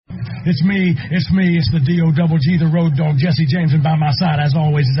It's me, it's the D-O-double-G, the road dog, Jesse James, and by my side, as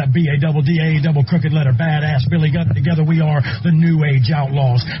always, is that B-A-double-D-A, double crooked letter, badass Billy Gunn. Together we are the New Age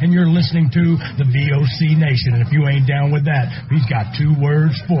Outlaws, and you're listening to the VOC Nation, and if you ain't down with that, he's got 2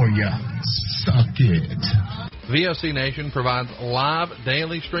 words for you. Suck it. VOC Nation provides live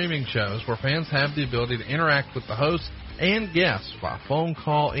daily streaming shows where fans have the ability to interact with the hosts and guests by phone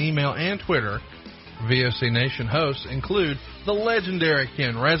call, email, and Twitter. VOC Nation hosts include the legendary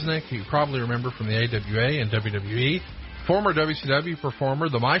Ken Resnick, who you probably remember from the AWA and WWE, former WCW performer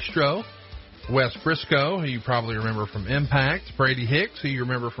The Maestro, Wes Briscoe, who you probably remember from Impact, Brady Hicks, who you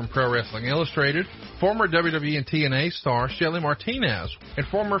remember from Pro Wrestling Illustrated, former WWE and TNA star Shelly Martinez, and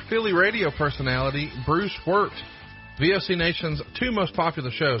former Philly radio personality Bruce Wirt. VOC Nation's 2 most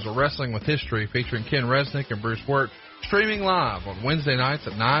popular shows are Wrestling with History, featuring Ken Resnick and Bruce Wirt, streaming live on Wednesday nights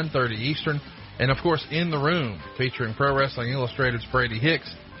at 9:30 Eastern, and, of course, In the Room, featuring Pro Wrestling Illustrated's Brady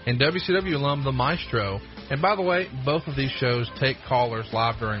Hicks and WCW alum The Maestro. And, by the way, both of these shows take callers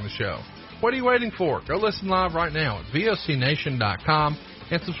live during the show. What are you waiting for? Go listen live right now at VOCNation.com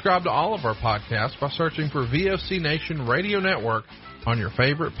and subscribe to all of our podcasts by searching for VOC Nation Radio Network on your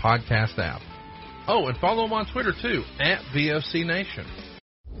favorite podcast app. Oh, and follow them on Twitter, too, at VOC Nation.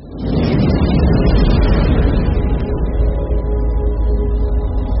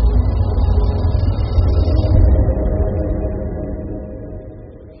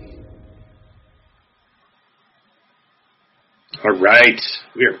 All right,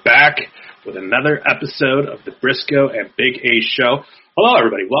 we are back with another episode of the Briscoe and Big Ace Show. Hello,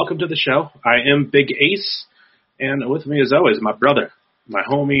 everybody. Welcome to the show. I am Big Ace, and with me, as always, my brother, my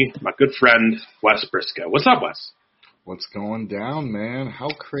homie, my good friend, Wes Briscoe. What's up, Wes? What's going down, man? How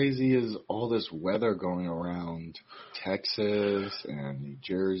crazy is all this weather going around Texas and New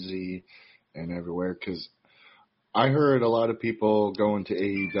Jersey and everywhere? Because I heard a lot of people going to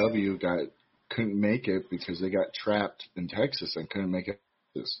AEW couldn't make it because they got trapped in Texas and couldn't make it.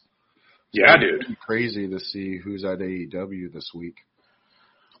 Yeah, dude. It's crazy to see who's at AEW this week.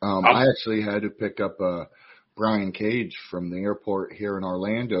 I actually had to pick up Brian Cage from the airport here in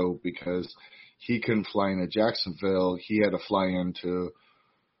Orlando because he couldn't fly into Jacksonville. He had to fly into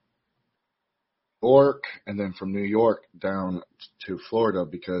New York and then from New York down to Florida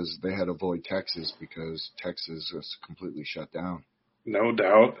because they had to avoid Texas because Texas was completely shut down. No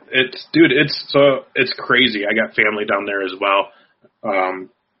doubt. It's crazy. I got family down there as well.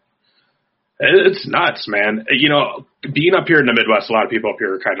 It's nuts, man. You know, being up here in the Midwest, a lot of people up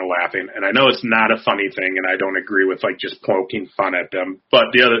here are kind of laughing, and I know it's not a funny thing, and I don't agree with like just poking fun at them.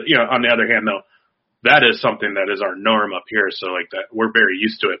 But on the other hand, though, that is something that is our norm up here. So like that, we're very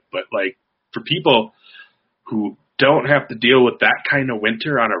used to it. But like for people who don't have to deal with that kind of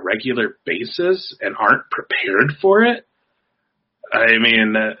winter on a regular basis and aren't prepared for it, I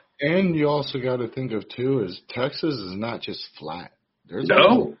mean, and you also got to think of too is Texas is not just flat. There's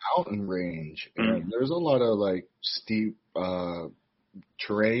a mountain range, and there's a lot of like steep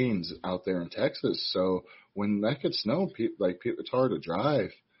terrains out there in Texas. So when that gets snow, it's hard to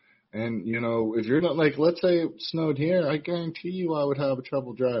drive. And you know, if you're not like, let's say it snowed here, I guarantee you I would have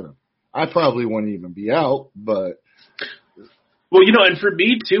trouble driving. I probably wouldn't even be out, but. Well, you know, and for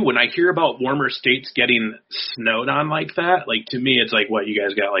me, too, when I hear about warmer states getting snowed on like that, like, to me, it's like, what, you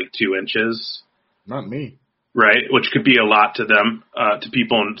guys got, like, 2 inches? Not me. Right, which could be a lot to them, to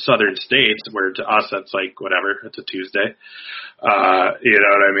people in southern states, where to us, that's like, whatever, it's a Tuesday. You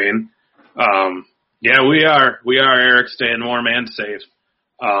know what I mean? Yeah, we are, Eric, staying warm and safe.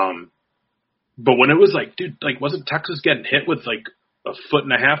 But when it was like, dude, like, wasn't Texas getting hit with, like,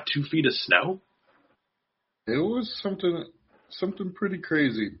 1.5 feet, 2 feet of snow? It was something pretty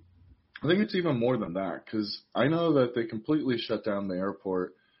crazy. I think it's even more than that because I know that they completely shut down the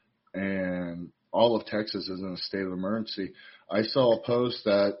airport and all of Texas is in a state of emergency. I saw a post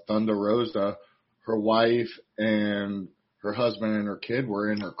that Thunder Rosa, her wife and her husband and her kid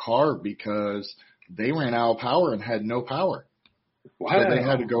were in her car because they ran out of power and had no power. Wow. So they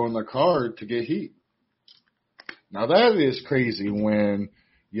had to go in their car to get heat. Now that is crazy when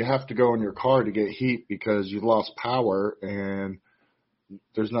you have to go in your car to get heat because you lost power and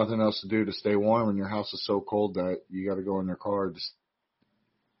there's nothing else to do to stay warm and your house is so cold that you got to go in your car.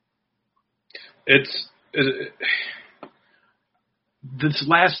 This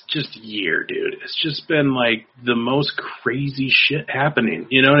last just year, dude, it's just been like the most crazy shit happening.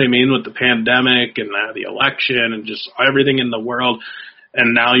 You know what I mean? With the pandemic and now the election and just everything in the world.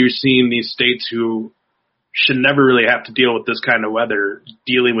 And now you're seeing these states who should never really have to deal with this kind of weather,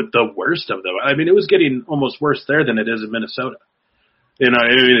 dealing with the worst of them. I mean, it was getting almost worse there than it is in Minnesota. You know, I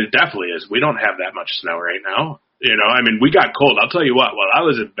mean, it definitely is. We don't have that much snow right now. You know, I mean, we got cold. I'll tell you what, while I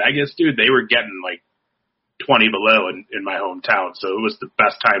was in Vegas, dude, they were getting like 20 below in my hometown. So it was the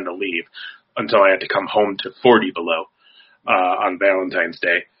best time to leave until I had to come home to 40 below on Valentine's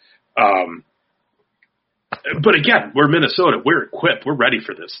Day. But again, we're Minnesota. We're equipped. We're ready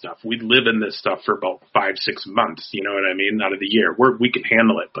for this stuff. We live in this stuff for about 5-6 months. You know what I mean? Out of the year, we can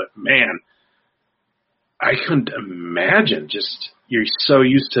handle it. But man, I couldn't imagine. Just you're so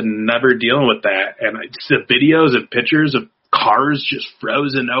used to never dealing with that, and it's the videos and pictures of cars just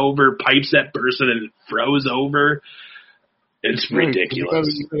frozen over, pipes that burst and it froze over. It's ridiculous.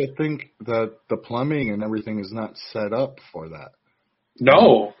 You gotta think that the plumbing and everything is not set up for that.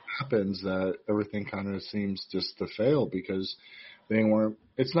 No. Happens that everything kind of seems just to fail because they weren't.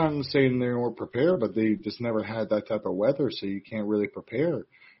 It's not saying they weren't prepared, but they just never had that type of weather, so you can't really prepare.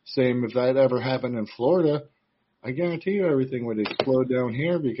 Same if that ever happened in Florida, I guarantee you everything would explode down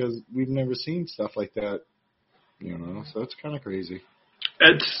here because we've never seen stuff like that. You know, so it's kind of crazy.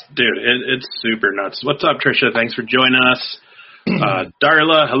 It's super nuts. What's up, Tricia? Thanks for joining us.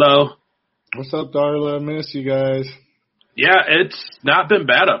 Darla, hello. What's up, Darla? I miss you guys. Yeah, it's not been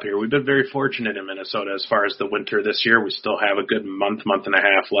bad up here. We've been very fortunate in Minnesota as far as the winter this year. We still have a good month and a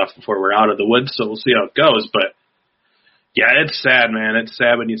half left before we're out of the woods, so we'll see how it goes. But, yeah, it's sad, man. It's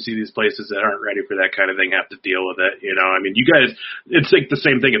sad when you see these places that aren't ready for that kind of thing have to deal with it. You know, I mean, you guys, it's like the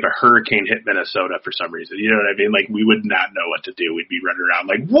same thing if a hurricane hit Minnesota for some reason. You know what I mean? Like, we would not know what to do. We'd be running around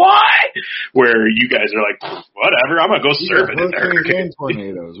like, what? Where you guys are like, whatever, I'm going to go surfing in there. And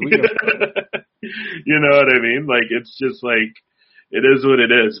tornadoes. You know what I mean? Like, it's just like, it is what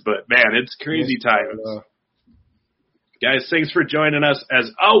it is. But, man, it's crazy times. Guys, thanks for joining us.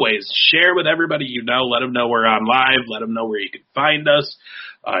 As always, share with everybody you know. Let them know we're on live. Let them know where you can find us.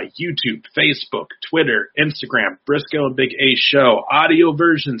 YouTube, Facebook, Twitter, Instagram, Briscoe and Big A Show. Audio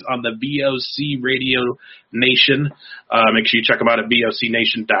versions on the VOC Radio Nation. Make sure you check them out at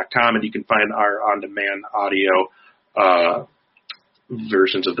VOCNation.com, and you can find our on-demand audio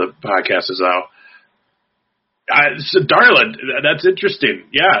versions of the podcast as well. So, Darla, that's interesting.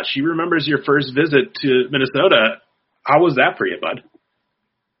 Yeah, she remembers your first visit to Minnesota. How was that for you, bud?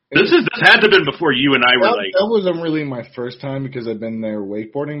 This had to have been before you and I were like... That wasn't really my first time because I've been there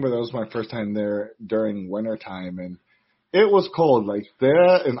wakeboarding, but that was my first time there during winter time, and it was cold. Like,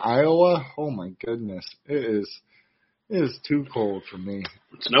 there in Iowa, oh my goodness, it is too cold for me.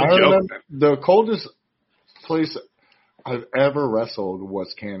 It's no joke. The coldest place I've ever wrestled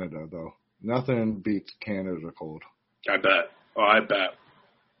was Canada, though. Nothing beats Canada cold. I bet. Oh, I bet.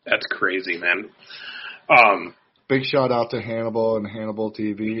 That's crazy, man. Big shout out to Hannibal and Hannibal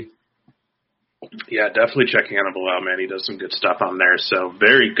TV. Yeah, definitely check Hannibal out, man. He does some good stuff on there. So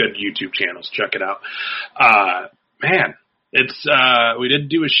very good YouTube channels. Check it out. Man, it's we did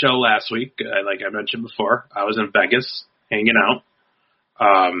do a show last week, like I mentioned before. I was in Vegas hanging out.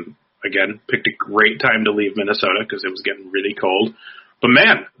 Again, picked a great time to leave Minnesota because it was getting really cold. But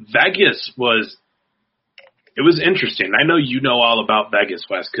man, Vegas was interesting. I know you know all about Vegas,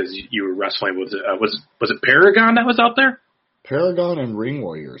 Wes, because you were wrestling. Was it Paragon that was out there? Paragon and Ring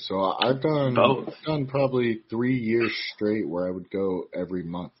Warrior. So I've done both. I've done probably 3 years straight where I would go every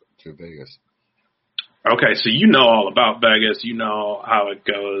month to Vegas. Okay, so you know all about Vegas. You know how it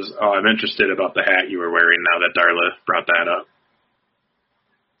goes. Oh, I'm interested about the hat you were wearing now that Darla brought that up.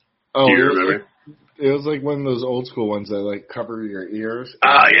 Oh, do you remember? It was like one of those old school ones that like cover your ears.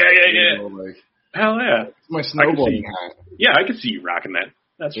 Oh, yeah. You know, like, hell yeah. It's my snowboarding hat. Yeah, I could see you rocking that.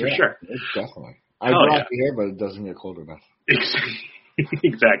 That's for sure. It's definitely. I rock the hair, but it doesn't get cold enough.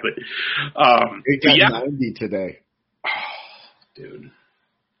 Exactly. It got 90 today. Oh, dude.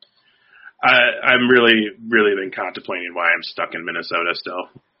 I'm really, really been contemplating why I'm stuck in Minnesota still.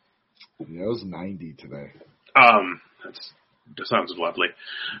 Yeah, it was 90 today. That sounds lovely.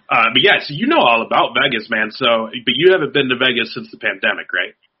 But yeah, so you know all about Vegas, man. So, but you haven't been to Vegas since the pandemic,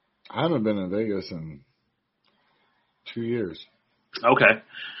 right? I haven't been in Vegas in 2 years. Okay.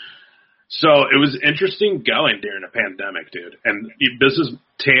 So it was interesting going during a pandemic, dude. And this is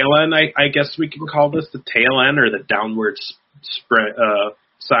tail end, I guess we can call this the tail end or the downward spread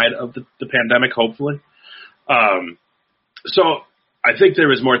side of the pandemic, hopefully. So I think there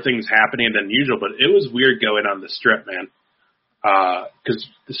was more things happening than usual, but it was weird going on the Strip, man. Because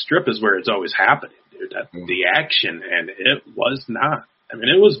the Strip is where it's always happening, dude. The action, and it was not. I mean,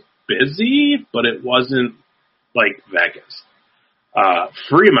 it was busy, but it wasn't like Vegas.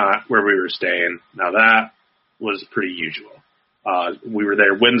 Fremont, where we were staying, now that was pretty usual. We were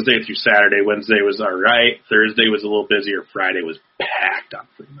there Wednesday through Saturday. Wednesday was all right. Thursday was a little busier. Friday was packed on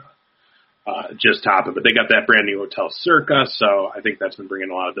Fremont. just topping. But they got that brand new Hotel Circa, so I think that's been bringing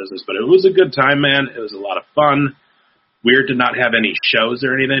a lot of business. But it was a good time, man. It was a lot of fun. Weird did not have any shows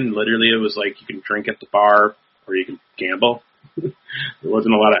or anything. Literally, it was like you can drink at the bar or you can gamble. There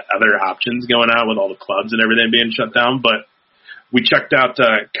wasn't a lot of other options going on with all the clubs and everything being shut down. But we checked out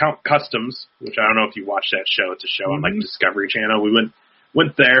Count Customs, which I don't know if you watched that show. It's a show on like Discovery Channel. We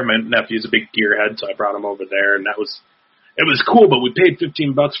went there. My nephew's a big gearhead, so I brought him over there, and it was cool. But we paid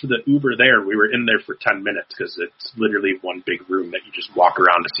 $15 for the Uber there. We were in there for 10 minutes because it's literally one big room that you just walk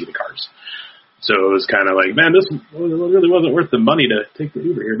around to see the cars. So it was kind of like, man, this really wasn't worth the money to take the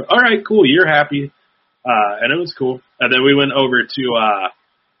Uber here. But all right, cool, you're happy, and it was cool. And then we went over to I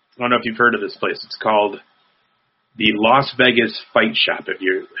don't know if you've heard of this place. It's called the Las Vegas Fight Shop. Have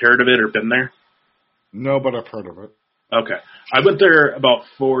you heard of it or been there? No, but I've heard of it. Okay. I went there about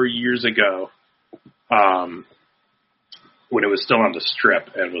 4 years ago when it was still on the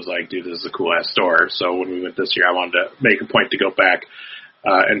Strip and was like, dude, this is a cool-ass store. So when we went this year, I wanted to make a point to go back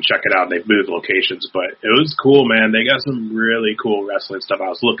and check it out. They've moved locations, but it was cool, man. They got some really cool wrestling stuff. I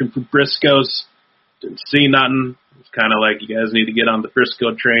was looking for Briscoes. Didn't see nothing. It was kind of like, you guys need to get on the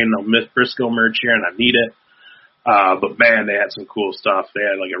Briscoe train. I'll miss Briscoe merch here, and I need it. But man, they had some cool stuff. They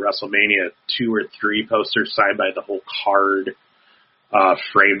had like a WrestleMania 2 or 3 poster signed by the whole card,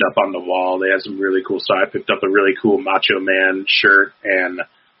 framed up on the wall. They had some really cool stuff. I picked up a really cool Macho Man shirt and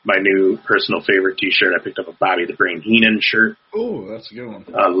my new personal favorite t-shirt. I picked up a Bobby the Brain Heenan shirt. Oh, that's a good one.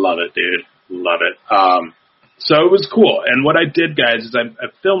 I love it, dude. Love it. So it was cool. And what I did, guys, is I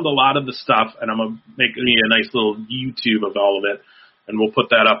filmed a lot of the stuff, and I'm going to make me a nice little YouTube of all of it. And we'll put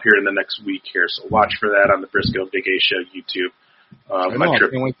that up here in the next week here. So watch for that on the Briscoe Big A Show YouTube. I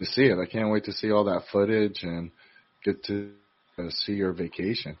can't wait to see it. I can't wait to see all that footage and get to see your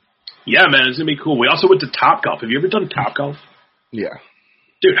vacation. Yeah, man, it's going to be cool. We also went to Topgolf. Have you ever done Topgolf? Yeah.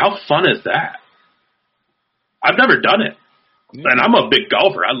 Dude, how fun is that? I've never done it. Yeah. And I'm a big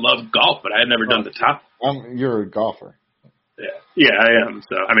golfer. I love golf, but I had never done the top. You're a golfer. Yeah, I am.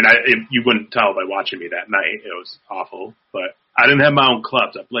 So, I mean, you wouldn't tell by watching me that night. It was awful, but I didn't have my own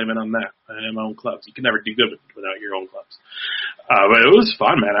clubs. I blame it on that. I didn't have my own clubs. You can never do good without your own clubs. But it was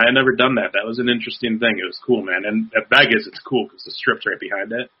fun, man. I had never done that. That was an interesting thing. It was cool, man. And at Vegas, it's cool because the Strip's right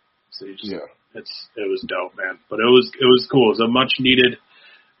behind it. So you just, it was dope, man. But it was cool. It was a much needed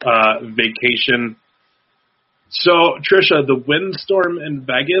vacation. So, Trisha, the windstorm in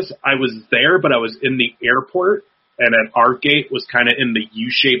Vegas, I was there, but I was in the airport. And at our gate was kind of in the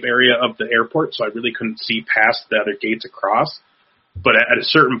U-shape area of the airport, so I really couldn't see past the other gates across. But at a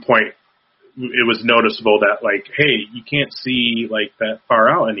certain point, it was noticeable that, like, hey, you can't see, like, that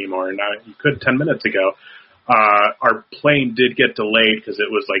far out anymore. Now, you could 10 minutes ago. Our plane did get delayed because it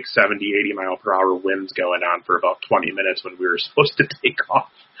was, like, 70, 80-mile-per-hour winds going on for about 20 minutes when we were supposed to take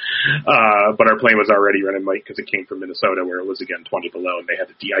off. But our plane was already running late because it came from Minnesota where it was, again, 20 below, and they had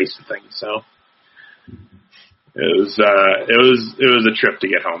to de-ice the thing, so... It was a trip to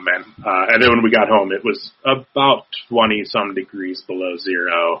get home, man. And then when we got home, it was about 20-some degrees below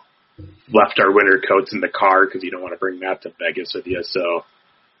zero. Left our winter coats in the car because you don't want to bring that to Vegas with you. So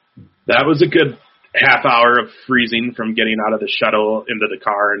that was a good half hour of freezing from getting out of the shuttle into the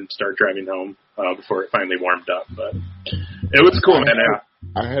car and start driving home before it finally warmed up. But it was cool, man.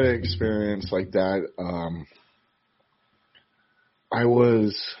 I had an experience like that.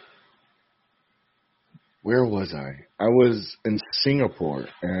 Where was I? I was in Singapore,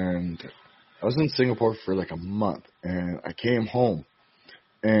 and I was in Singapore for like a month, and I came home,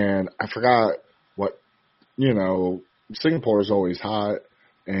 and I forgot Singapore is always hot,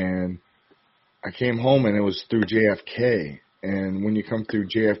 and I came home, and it was through JFK, and when you come through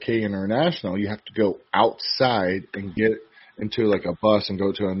JFK International, you have to go outside and get into like a bus and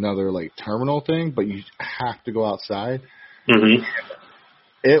go to another like terminal thing, but you have to go outside. Mm-hmm.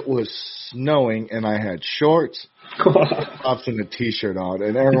 It was snowing, and I had shorts, flip-flops, and a T-shirt on,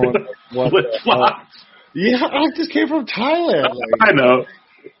 and everyone was like, what the hell? Yeah, I just came from Thailand. Like, I know.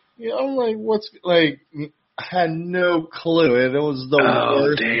 Yeah, I'm like, I had no clue, and it was the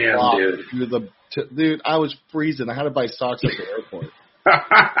worst. Damn, dude, I was freezing. I had to buy socks at the airport.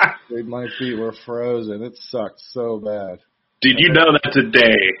 Dude, my feet were frozen. It sucked so bad. Did you know that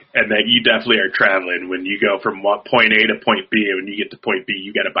today, and that you definitely are traveling when you go from point A to point B, and when you get to point B,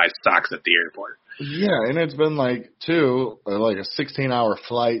 you got to buy socks at the airport. Yeah, and it's been like a 16-hour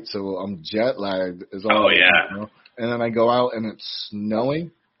flight, so I'm jet lagged. Yeah. And then I go out and it's snowing.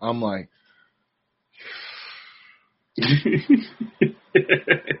 I'm like, it's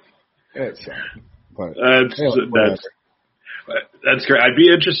but That's great. I'd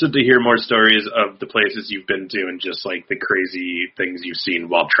be interested to hear more stories of the places you've been to and just like the crazy things you've seen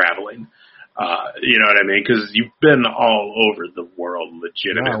while traveling. You know what I mean? Because you've been all over the world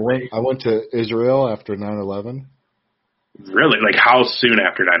legitimately. I went to Israel after 9/11. Really? Like how soon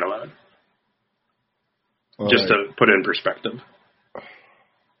after 9/11? Just to put it in perspective.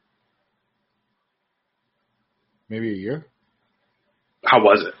 Maybe a year. How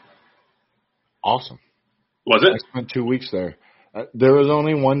was it? Awesome. Was it? I spent 2 weeks there. There was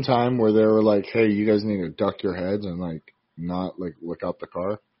only one time where they were like, "Hey, you guys need to duck your heads and like not like look out the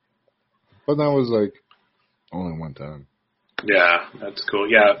car." But that was like only one time. Yeah, that's cool.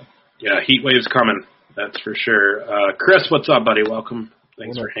 Yeah, heat wave's coming. That's for sure. Chris, what's up, buddy? Welcome.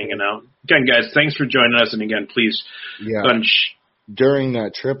 Thanks for hanging out. Again, guys, thanks for joining us. And again, please. During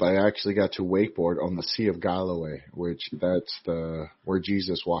that trip, I actually got to wakeboard on the Sea of Galilee, which that's where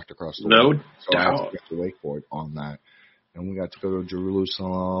Jesus walked across the water. So I actually got to wakeboard on that. And we got to go to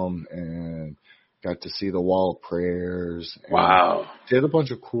Jerusalem and got to see the Wall of Prayers. Wow. Did a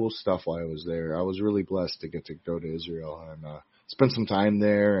bunch of cool stuff while I was there. I was really blessed to get to go to Israel and spend some time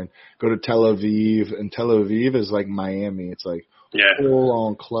there and go to Tel Aviv. And Tel Aviv is like Miami. It's like full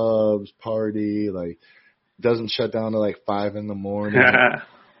on clubs, party, like doesn't shut down to like 5 a.m.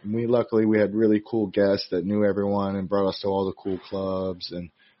 Luckily we had really cool guests that knew everyone and brought us to all the cool clubs, and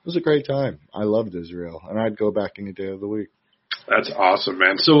it was a great time. I loved Israel, and I'd go back any day of the week. That's awesome,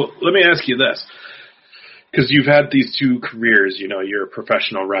 man. So let me ask you this, because you've had these two careers. You know, you're a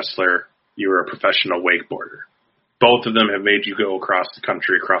professional wrestler, you're a professional wakeboarder. Both of them have made you go across the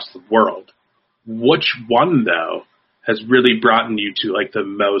country, across the world. Which one, though, has really brought you to like the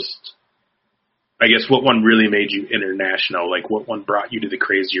most, I guess, what one really made you international? Like, what one brought you to the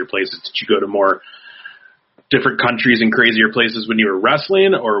crazier places? Did you go to more different countries and crazier places when you were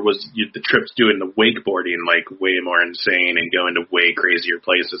wrestling, or was the trips doing the wakeboarding like way more insane and going to way crazier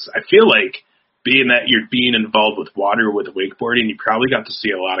places? I feel like being that you're being involved with water with wakeboarding, you probably got to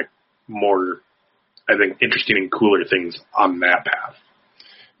see a lot of more, I think, interesting and cooler things on that path.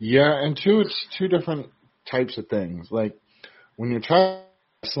 Yeah, and it's two different types of things. Like when you're trying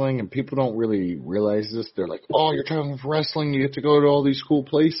wrestling and people don't really realize this, they're like, "Oh, you're traveling for wrestling, you get to go to all these cool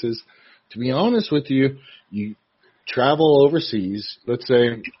places." To be honest with you, you travel overseas. Let's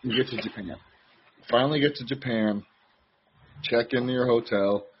say you get to Japan. Finally get to Japan, check into your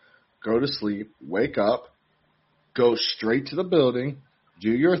hotel, go to sleep, wake up, go straight to the building,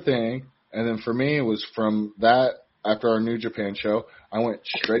 do your thing, and then for me it was from that, after our New Japan show, I went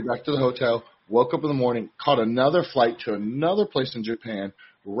straight back to the hotel, woke up in the morning, caught another flight to another place in Japan,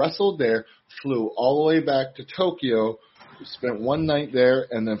 wrestled there, flew all the way back to Tokyo, spent one night there,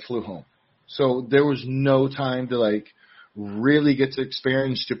 and then flew home. So there was no time to like really get to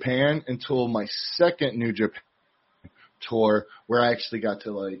experience Japan until my second New Japan tour, where I actually got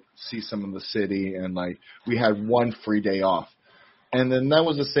to like see some of the city, and like we had one free day off. And then that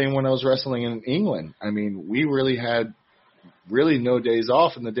was the same when I was wrestling in England. I mean, we really had no days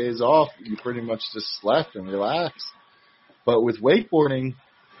off, and the days off you pretty much just slept and relaxed. But with wakeboarding,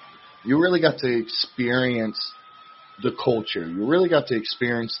 you really got to experience the culture. You really got to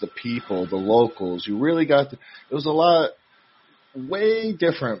experience the people, the locals. You really got to, it was a lot, way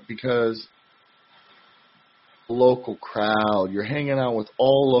different because local crowd. You're hanging out with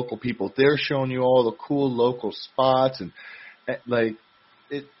all local people. They're showing you all the cool local spots, and like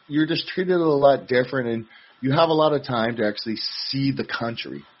you're just treated a lot different, and you have a lot of time to actually see the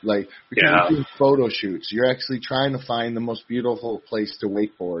country. Like because you're doing photo shoots, you're actually trying to find the most beautiful place to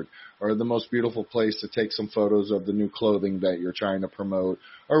wakeboard, or the most beautiful place to take some photos of the new clothing that you're trying to promote,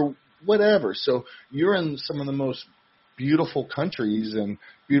 or whatever. So you're in some of the most beautiful countries and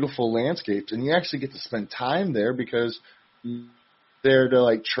beautiful landscapes, and you actually get to spend time there because you're there to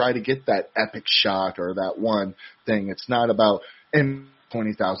like try to get that epic shot or that one thing. It's not about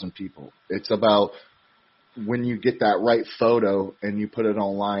 20,000 people. It's about when you get that right photo and you put it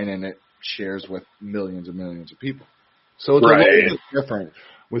online and it shares with millions and millions of people. So it's a little bit different.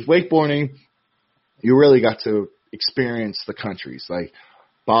 With wakeboarding, you really got to experience the countries like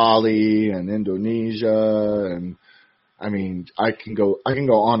Bali and Indonesia, and I mean, I can go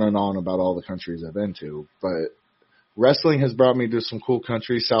on and on about all the countries I've been to, but wrestling has brought me to some cool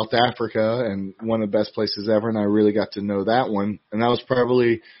countries, South Africa, and one of the best places ever, and I really got to know that one, and that was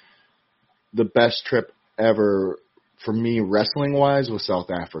probably the best trip ever for me wrestling-wise was South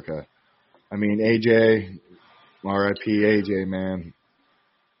Africa. I mean, AJ, R.I.P. AJ, man,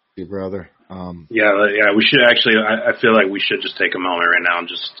 your brother. Yeah, we should actually, I feel like we should just take a moment right now and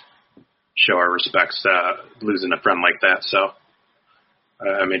just show our respects losing a friend like that, so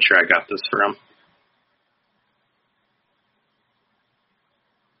I made sure I got this for him.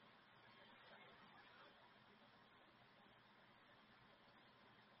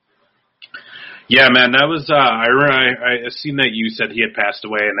 Yeah, man, that was, I seen that you said he had passed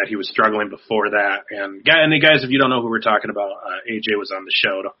away and that he was struggling before that. And guys, if you don't know who we're talking about, AJ was on the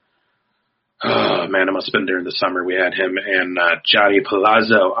show. Oh, man, it must have been during the summer. We had him and Johnny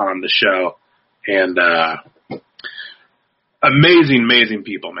Palazzo on the show. And amazing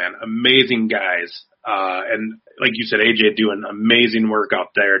people, man. Amazing guys. And like you said, AJ doing amazing work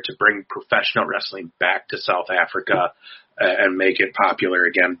out there to bring professional wrestling back to South Africa and make it popular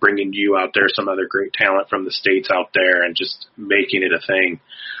again, bringing you out there, some other great talent from the States out there, and just making it a thing.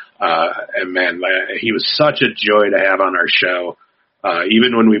 And man, he was such a joy to have on our show.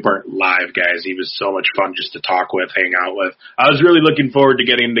 Even when we weren't live, guys, he was so much fun just to talk with, hang out with. I was really looking forward to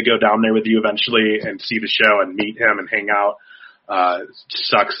getting to go down there with you eventually and see the show and meet him and hang out.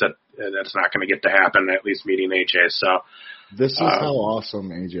 Sucks that that's not going to get to happen, at least meeting AJ. So this is how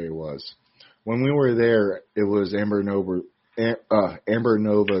awesome AJ was. When we were there, it was Amber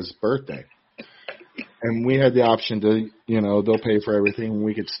Nova's birthday. And we had the option to, they'll pay for everything and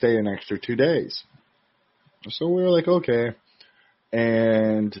we could stay an extra 2 days. So we were like, okay.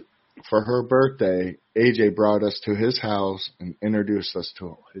 And for her birthday, AJ brought us to his house and introduced us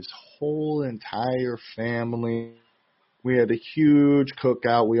to his whole entire family. We had a huge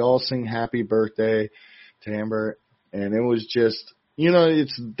cookout. We all sing happy birthday to Amber. And it was just,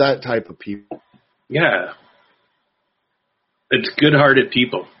 it's that type of people. Yeah. It's good-hearted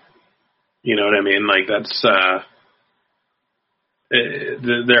people. You know what I mean? Like, that's,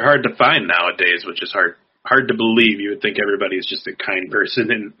 they're hard to find nowadays, which is hard to believe. You would think everybody's just a kind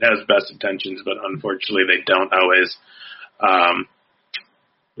person and has best intentions, but unfortunately they don't always.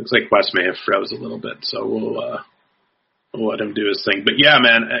 Looks like Wes may have froze a little bit, so we'll let him do his thing. But yeah,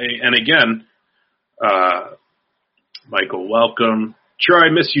 man, and again, Michael, welcome. Troy,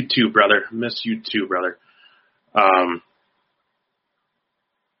 miss you too, brother. Miss you too, brother.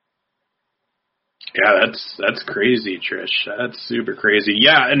 Yeah, that's crazy, Trish. That's super crazy.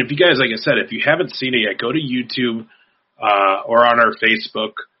 Yeah, and if you guys, like I said, if you haven't seen it yet, go to YouTube or on our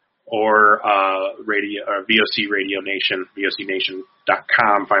Facebook or radio or VOC Radio Nation,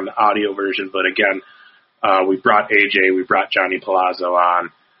 VOCNation.com. Find the audio version. But again, we brought AJ, we brought Johnny Palazzo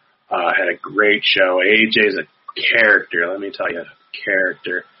on. Had a great show. AJ's a character, let me tell you,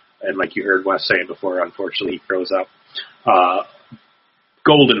 character. And like you heard Wes saying before, unfortunately he froze up.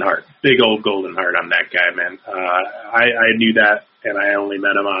 Golden heart, big old golden heart on that guy, man. I knew that, and I only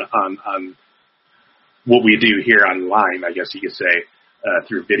met him on what we do here online, I guess you could say,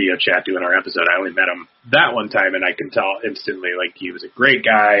 through video chat doing our episode. I only met him that one time, and I can tell instantly, like, he was a great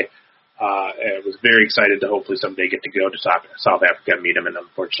guy. And was very excited to hopefully someday get to go to South Africa and meet him, and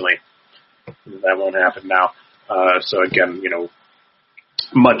unfortunately that won't happen now. So again,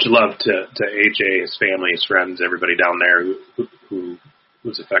 much love to AJ, his family, his friends, everybody down there who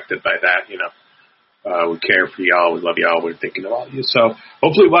was affected by that. We care for y'all. We love y'all. We're thinking about you. So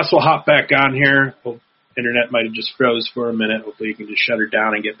hopefully Wes will hop back on here. Internet might have just froze for a minute. Hopefully you can just shut her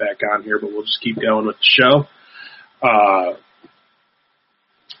down and get back on here, but we'll just keep going with the show.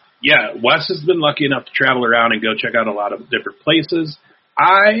 Yeah, Wes has been lucky enough to travel around and go check out a lot of different places.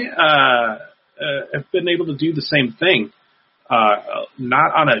 I have been able to do the same thing,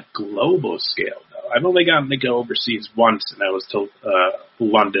 not on a global scale, though. I've only gotten to go overseas once, and that was to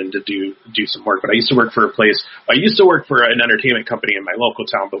London to do some work. But I used to work for a place. I used to work for an entertainment company in my local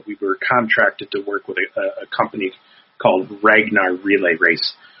town, but we were contracted to work with a company called Ragnar Relay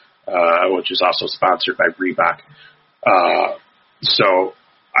Race, which is also sponsored by Reebok. So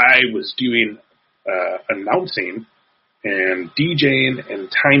I was doing announcing and DJing and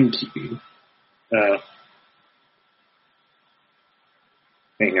timekeeping.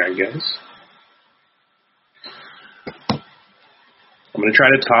 Hang on, guys. I'm going to try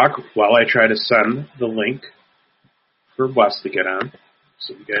to talk while I try to send the link for Wes to get on.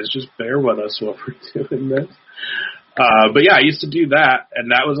 So you guys just bear with us while we're doing this. But yeah, I used to do that,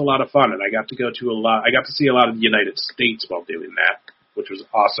 and that was a lot of fun. And I got to go to I got to see a lot of the United States while doing that, which was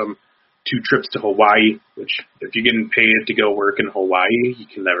awesome. 2 trips to Hawaii, which if you're getting paid to go work in Hawaii, you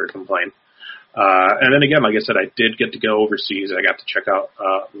can never complain. And then again, like I said, I did get to go overseas. I got to check out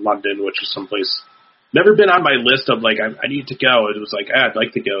London, which is someplace never been on my list of like I need to go. It was like I'd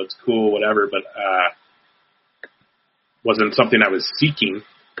like to go. It's cool, whatever, but wasn't something I was seeking.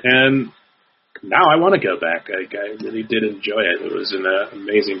 And now I want to go back. I really did enjoy it. It was an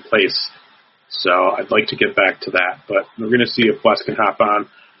amazing place. So I'd like to get back to that. But we're going to see if Wes can hop on.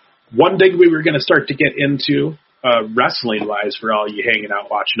 One thing we were going to start to get into, wrestling-wise, for all you hanging out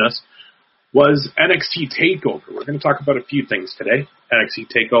watching us, was NXT TakeOver. We're going to talk about a few things today. NXT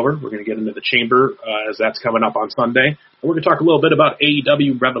TakeOver. We're going to get into the Chamber as that's coming up on Sunday. And we're going to talk a little bit about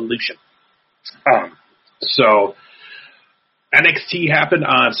AEW Revolution. So NXT happened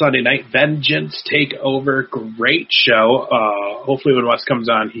on Sunday night. Vengeance Takeover, great show. Hopefully when Wes comes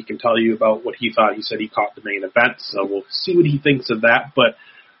on, he can tell you about what he thought. He said he caught the main event, so we'll see what he thinks of that. But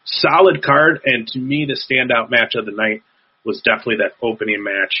solid card, and to me, the standout match of the night was definitely that opening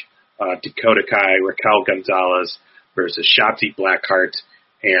match, Dakota Kai, Raquel Gonzalez versus Shotzi Blackheart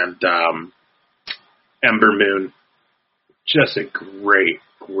and Ember Moon. Just a great,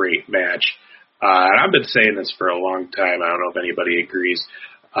 great match. And I've been saying this for a long time. I don't know if anybody agrees.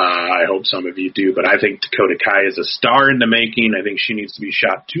 I hope some of you do, but I think Dakota Kai is a star in the making. I think she needs to be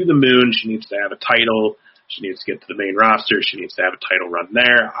shot to the moon. She needs to have a title. She needs to get to the main roster. She needs to have a title run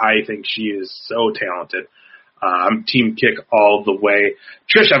there. I think she is so talented. I'm Team Kick all the way.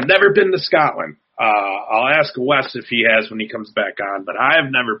 Trish, I've never been to Scotland. I'll ask Wes if he has when he comes back on, but I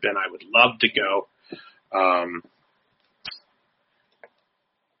have never been. I would love to go.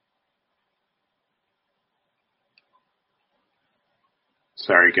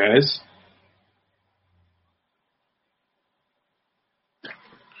 Sorry, guys.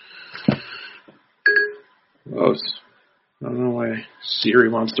 Oh, I don't know why Siri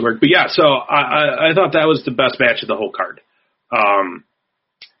wants to work. But yeah, so I thought that was the best match of the whole card.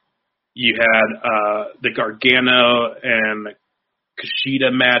 You had the Gargano and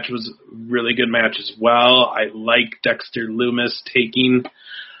Kushida match was a really good match as well. I like Dexter Lumis taking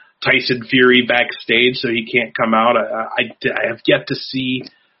Tyson Fury backstage so he can't come out. I have yet to see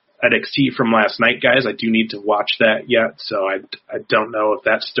NXT from last night, guys. I do need to watch that yet, so I don't know if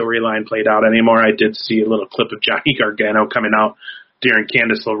that storyline played out anymore. I did see a little clip of Johnny Gargano coming out during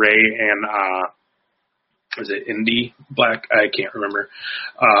Candice LeRae and was it Indy Black? I can't remember.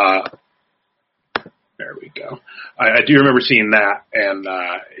 There we go. I do remember seeing that and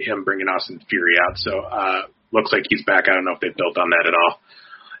him bringing Austin Fury out, so looks like he's back. I don't know if they built on that at all.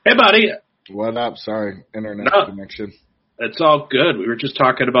 Hey, buddy. What up? Sorry, internet connection. It's all good. We were just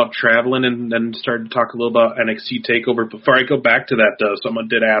talking about traveling and then started to talk a little about NXT TakeOver. Before I go back to that, though, someone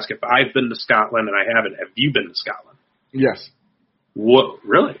did ask if I've been to Scotland, and I haven't. Have you been to Scotland? Yes. What?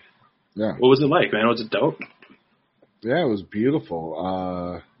 Really? Yeah. What was it like, man? Was it dope? Yeah, it was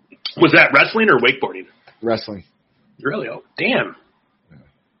beautiful. Was that wrestling or wakeboarding? Wrestling. Really? Oh, damn. Yeah.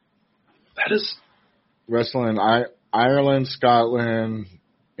 That is... Wrestling. Ireland, Scotland...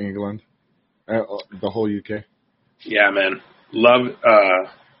 England, the whole UK. Yeah, man. Love,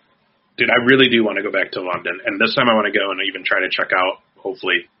 dude, I really do want to go back to London. And this time I want to go and even try to check out,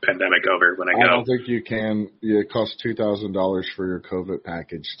 hopefully, pandemic over when I go. I don't think you can. It costs $2,000 for your COVID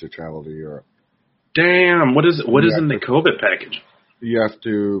package to travel to Europe. Damn. What is in the COVID package? You have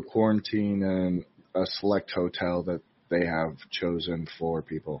to quarantine in a select hotel that they have chosen for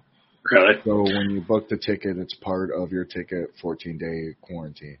people. Really? So when you book the ticket, it's part of your ticket, 14-day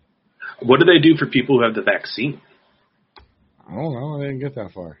quarantine. What do they do for people who have the vaccine? I don't know. I didn't get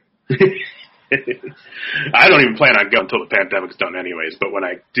that far. I don't even plan on going until the pandemic's done anyways, but when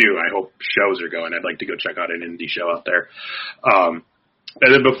I do, I hope shows are going. I'd like to go check out an indie show out there. And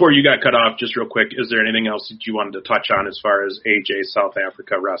then before you got cut off, just real quick, is there anything else that you wanted to touch on as far as AJ South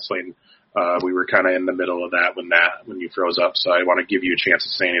Africa wrestling? We were kind of in the middle of that when you froze up, so I want to give you a chance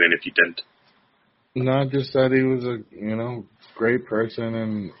of saying it if you didn't. No, just that he was a great person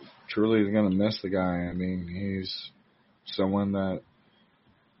and truly is going to miss the guy. I mean, he's someone that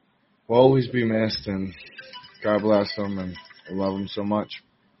will always be missed, and God bless him, and I love him so much.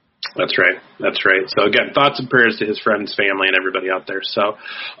 That's right. So, again, thoughts and prayers to his friends, family, and everybody out there. So,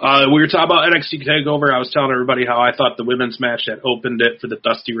 we were talking about NXT TakeOver. I was telling everybody how I thought the women's match that opened it for the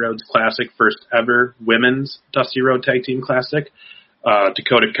Dusty Rhodes Classic, first ever women's Dusty Rhodes Tag Team Classic,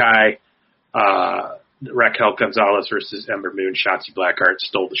 Dakota Kai, Raquel Gonzalez versus Ember Moon, Shotzi Blackheart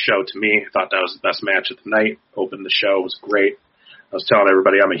stole the show to me. I thought that was the best match of the night. Opened the show. It was great. I was telling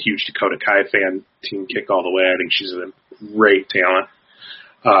everybody I'm a huge Dakota Kai fan. Team Kick all the way. I think she's a great talent.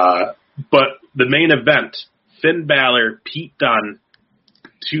 But the main event, Finn Balor, Pete Dunne,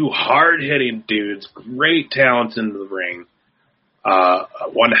 two hard-hitting dudes, great talents in the ring,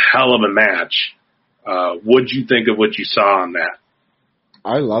 one hell of a match. What'd you think of what you saw on that?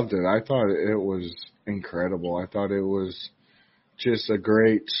 I loved it. I thought it was incredible. I thought it was just a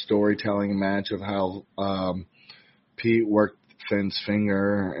great storytelling match of how Pete worked Finn's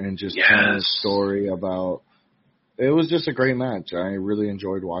finger and just telling a story about. It was just a great match. I really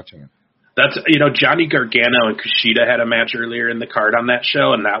enjoyed watching it. That's, Johnny Gargano and Kushida had a match earlier in the card on that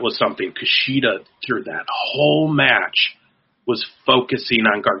show, and that was something. Kushida, through that whole match, was focusing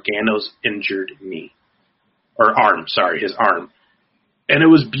on Gargano's injured knee. Or arm, his arm. And it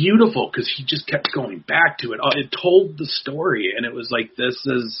was beautiful because he just kept going back to it. It told the story, and it was like, this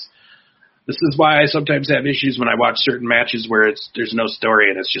is This is why I sometimes have issues when I watch certain matches where there's no story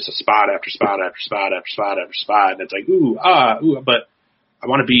and it's just a spot after spot after spot after spot after spot, and it's like ooh, but I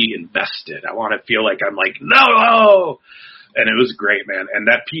want to be invested. I want to feel like I'm like no, and it was great, man. And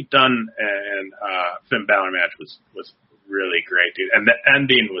that Pete Dunne and Finn Balor match was really great, dude. And the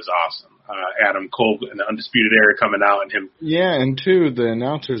ending was awesome. Adam Cole and the Undisputed Era coming out and him. Yeah, and two, the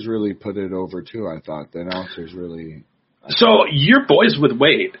announcers really put it over too. I thought the announcers really. So you're boys with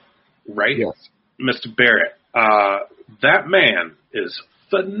Wade, right? Yes. Mr. Barrett. That man is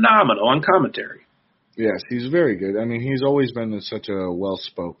phenomenal on commentary. Yes, he's very good. I mean, he's always been such a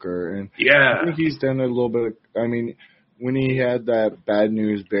well-spoker, and yeah, I think he's done a little bit. I mean, when he had that Bad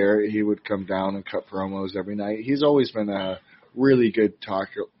News Barrett, he would come down and cut promos every night. He's always been a really good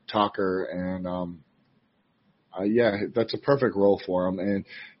talker, and yeah, that's a perfect role for him. And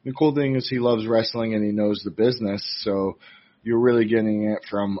the cool thing is he loves wrestling and he knows the business, so you're really getting it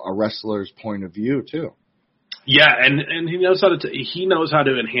from a wrestler's point of view too. Yeah, and he knows how to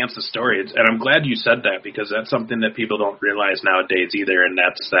enhance the story, and I'm glad you said that because that's something that people don't realize nowadays either, and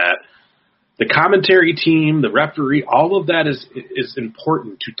that's that the commentary team, the referee, all of that is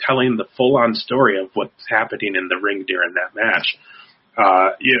important to telling the full-on story of what's happening in the ring during that match.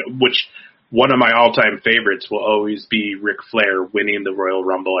 Which one of my all-time favorites will always be Ric Flair winning the Royal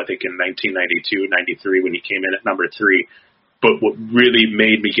Rumble, I think in 1992-93 when he came in at number 3. But what really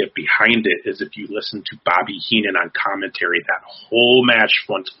made me get behind it is if you listen to Bobby Heenan on commentary, that whole match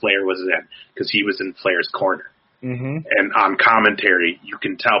once Flair was in, because he was in Flair's corner. Mm-hmm. And on commentary, you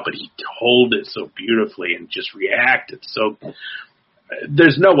can tell, but he told it so beautifully and just reacted. So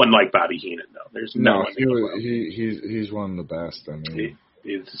there's no one like Bobby Heenan, though. There's no one. He's one of the best. I mean,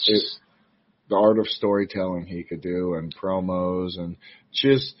 it's the art of storytelling he could do and promos and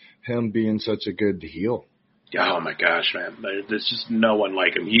just him being such a good heel. Oh, my gosh, man. There's just no one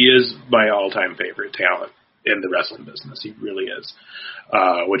like him. He is my all-time favorite talent in the wrestling business. He really is,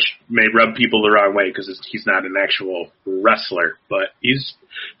 which may rub people the wrong way because he's not an actual wrestler, but he's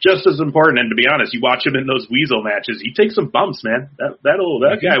just as important. And to be honest, you watch him in those Weasel matches, he takes some bumps, man.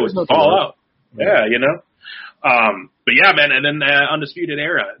 That guy would fall out. Yeah, you know. But yeah, man, and then Undisputed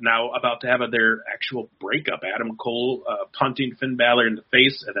Era now about to have their actual breakup. Adam Cole punting Finn Balor in the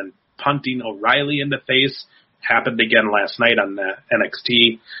face and then punting O'Reilly in the face. Happened again last night on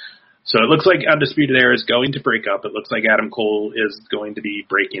NXT. So it looks like Undisputed Era is going to break up. It looks like Adam Cole is going to be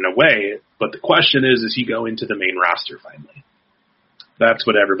breaking away. But the question is he going to the main roster finally? That's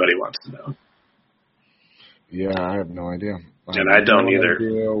what everybody wants to know. Yeah, I have no idea. I don't either.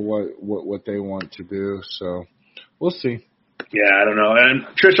 Idea what they want to do, so we'll see. Yeah, I don't know. And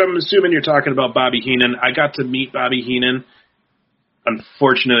Trish, I'm assuming you're talking about Bobby Heenan. I got to meet Bobby Heenan.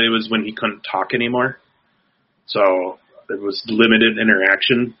 Unfortunately, it was when he couldn't talk anymore. So it was limited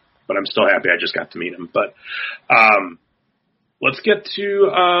interaction, but I'm still happy I just got to meet him. But let's get to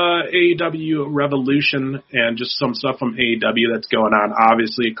AEW Revolution and just some stuff from AEW that's going on.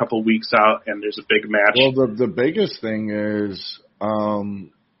 Obviously, a couple weeks out, and there's a big match. Well, the biggest thing is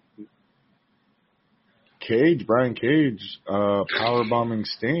Brian Cage, powerbombing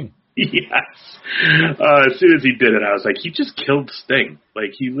Sting. Yes. As soon as he did it, I was like, he just killed Sting.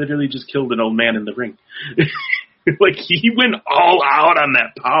 Like, he literally just killed an old man in the ring. Like, he went all out on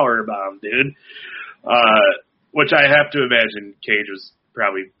that power bomb, dude. Which I have to imagine Cage was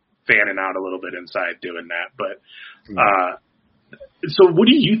probably fanning out a little bit inside doing that. But, so what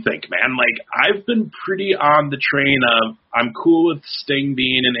do you think, man? Like, I've been pretty on the train of I'm cool with Sting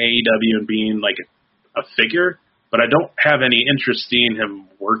being in AEW and being, like, a figure, but I don't have any interest in him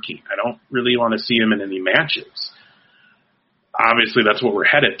working. I don't really want to see him in any matches. Obviously, that's what we're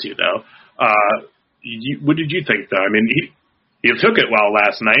headed to, though. What did you think, though? I mean, he took it well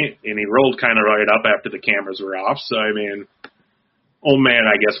last night, and he rolled kind of right up after the cameras were off. So, I mean, old man,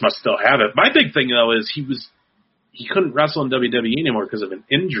 I guess, must still have it. My big thing, though, is he couldn't wrestle in WWE anymore because of an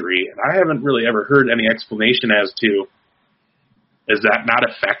injury, and I haven't really ever heard any explanation as to, is that not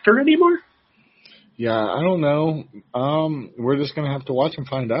a factor anymore? Yeah, I don't know. We're just going to have to watch and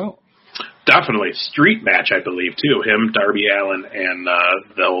find out. Definitely. Street match, I believe, too. Him, Darby Allin, and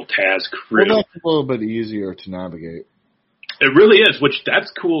the whole Taz crew. Well, that's a little bit easier to navigate. It really is, which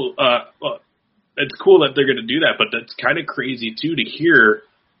that's cool. It's cool that they're going to do that, but that's kind of crazy, too, to hear.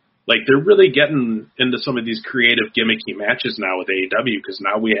 Like, they're really getting into some of these creative, gimmicky matches now with AEW, because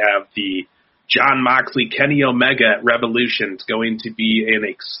now we have the Jon Moxley, Kenny Omega at Revolution. It's going to be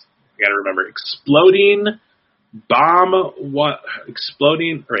I got to remember, exploding barbed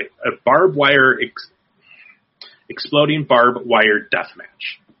wire death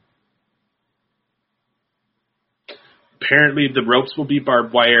match. apparently the ropes will be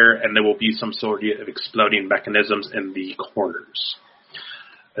barbed wire, and there will be some sort of exploding mechanisms in the corners.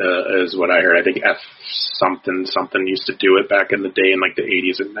 Is what I heard. I think F something used to do it back in the day in like the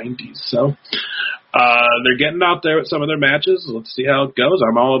 80s and 90s. So they're getting out there with some of their matches. Let's see how it goes.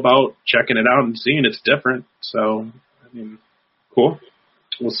 I'm all about checking it out and seeing it's different. So, I mean, cool.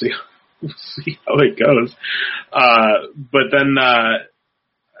 We'll see. We'll see how it goes. But then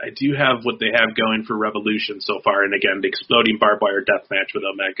I do have what they have going for Revolution so far. And again, the exploding barbed wire death match with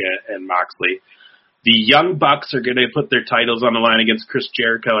Omega and Moxley. The Young Bucks are going to put their titles on the line against Chris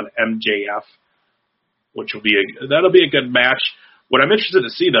Jericho and MJF, which will be that'll be a good match. What I'm interested to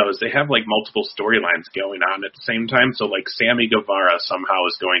see, though, is they have like multiple storylines going on at the same time. So like Sammy Guevara somehow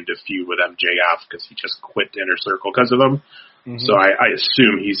is going to feud with MJF because he just quit Inner Circle because of him. Mm-hmm. So I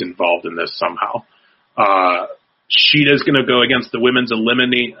assume he's involved in this somehow. Sheeta's going to go against the women's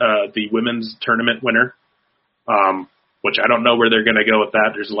tournament winner. Which I don't know where they're going to go with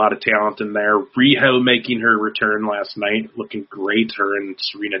that. There's a lot of talent in there. Riho making her return last night, looking great. Her and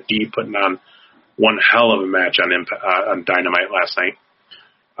Serena Deeb putting on one hell of a match on Dynamite last night.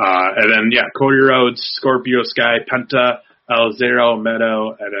 And then, Cody Rhodes, Scorpio Sky, Penta, El Zero,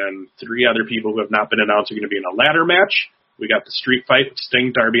 Meadow, and then 3 other people who have not been announced are going to be in a ladder match. We got the street fight with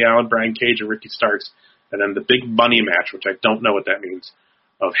Sting, Darby Allin, Brian Cage, and Ricky Starks. And then the big money match, which I don't know what that means,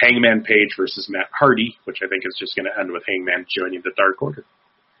 of Hangman Page versus Matt Hardy, which I think is just going to end with Hangman joining the Dark Order.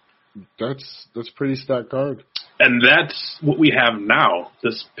 That's pretty stacked card. And that's what we have now.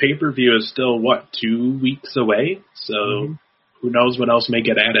 This pay-per-view is still, 2 weeks away? So who knows what else may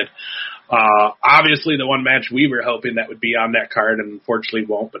get added. Obviously, the one match we were hoping that would be on that card, and unfortunately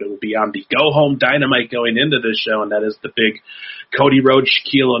won't, but it will be on the Go Home Dynamite going into this show, and that is the big Cody Rhodes,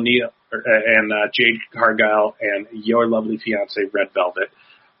 Shaquille O'Neal, and Jade Cargill, and your lovely fiance, Red Velvet.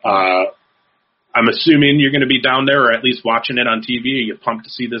 I'm assuming you're going to be down there or at least watching it on TV. Are you pumped to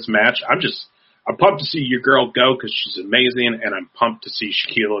see this match? I'm pumped to see your girl go because she's amazing, and I'm pumped to see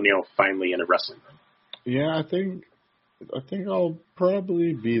Shaquille O'Neal finally in a wrestling ring. Yeah, I think I'll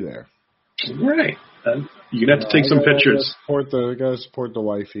probably be there. Right. You're going to have to take some pictures. Gotta support the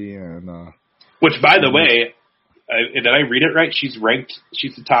wifey. And which, by the way, did I read it right? She's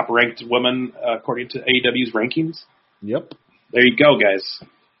the top ranked woman according to AEW's rankings? Yep. There you go, guys.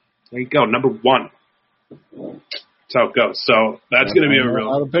 There you go, number 1. That's how it goes. So that's going to be a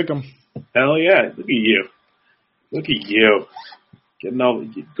real. How to pick them? Hell yeah! Look at you.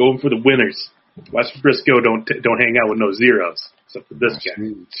 Going for the winners. West Briscoe don't hang out with no zeros, except for this guy.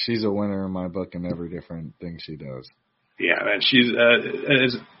 She's a winner in my book in every different thing she does. Yeah, man. She's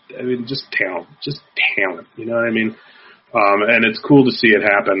just talent. You know what I mean? And it's cool to see it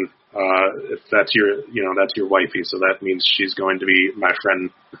happen. If that's your wifey, so that means she's going to be my friend.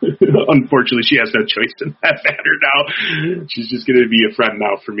 Unfortunately, she has no choice in that matter now. She's just going to be a friend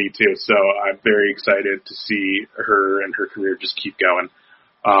now for me too. So I'm very excited to see her and her career just keep going.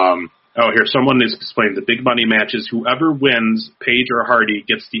 Here, someone is explaining the big money matches. Whoever wins, Page or Hardy,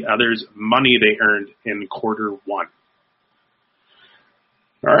 gets the others money they earned in quarter 1.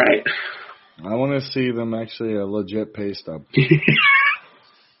 All right. I want to see them actually a legit pay stub.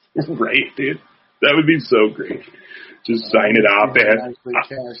 Right, dude. That would be so great. Just sign it off, man. Actually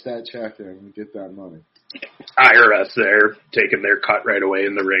cash that check in and get that money. IRS there, taking their cut right away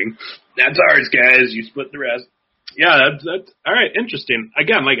in the ring. That's ours, guys. You split the rest. Yeah, that's all right. Interesting.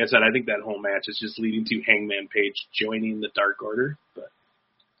 Again, like I said, I think that whole match is just leading to Hangman Page joining the Dark Order. But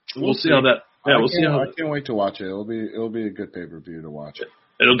we'll see how that. Yeah, we'll see how. I can't wait to watch it. It'll be a good pay-per-view to watch.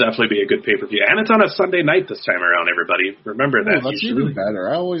 It'll definitely be a good pay-per-view. And it's on a Sunday night this time around, everybody. Remember that. That's even better.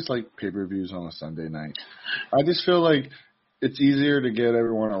 I always like pay-per-views on a Sunday night. I just feel like it's easier to get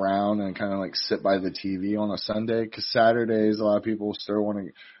everyone around and kind of like sit by the TV on a Sunday because Saturdays, a lot of people still want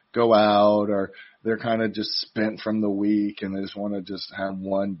to go out or they're kind of just spent from the week and they just want to just have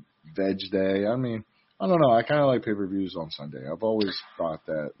one veg day. I mean, I don't know. I kind of like pay-per-views on Sunday. I've always thought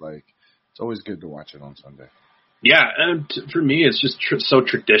that, like, it's always good to watch it on Sunday. Yeah, and for me, it's just so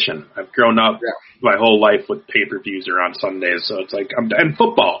tradition. I've grown up my whole life with pay-per-views are on Sundays, so it's like, and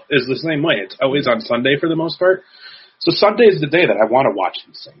football is the same way. It's always on Sunday for the most part. So Sunday is the day that I want to watch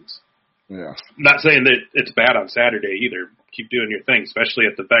these things. Yeah. I'm not saying that it's bad on Saturday either. Keep doing your thing, especially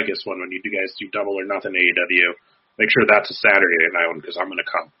at the Vegas one when you guys do Double or Nothing AEW. Make sure that's a Saturday night one because I'm going to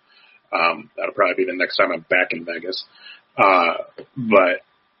come. That'll probably be the next time I'm back in Vegas. But,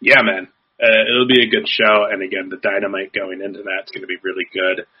 yeah, man. It'll be a good show, and again, the Dynamite going into that's going to be really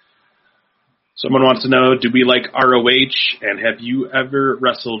good. Someone wants to know, do we like ROH, and have you ever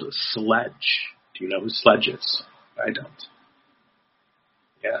wrestled Sledge? Do you know who Sledge is? I don't.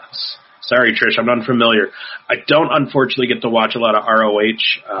 Yes. Sorry, Trish, I'm unfamiliar. I don't unfortunately get to watch a lot of ROH.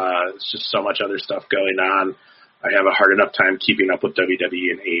 It's just so much other stuff going on. I have a hard enough time keeping up with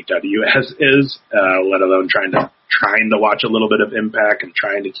WWE and AEW as is, let alone trying to watch a little bit of Impact and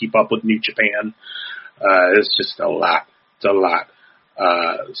trying to keep up with New Japan. It's just a lot. It's a lot.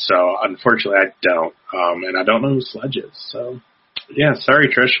 So unfortunately I don't. And I don't know who Sledge is. So yeah, sorry,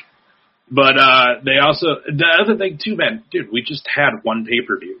 Trish. But they also, the other thing too, man, dude, we just had one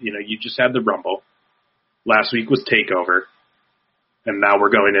pay-per-view. You know, you just had the Rumble. Last week was TakeOver. And now we're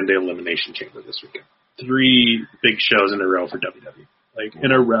going into Elimination Chamber this weekend. 3 big shows in a row for WWE. Like,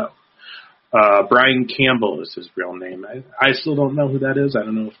 in a row. Brian Campbell is his real name. I still don't know who that is. I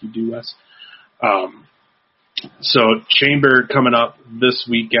don't know if you do, Wes. So Chamber coming up this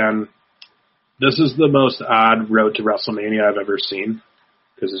weekend. This is the most odd road to WrestleMania I've ever seen.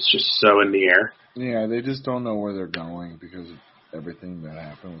 Because it's just so in the air. Yeah, they just don't know where they're going because of everything that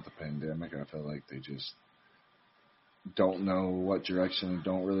happened with the pandemic. I feel like they just don't know what direction and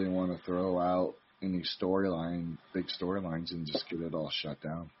don't really want to throw out any big storylines, and just get it all shut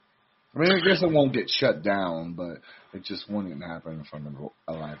down. I mean, I guess it won't get shut down, but it just wouldn't happen in front of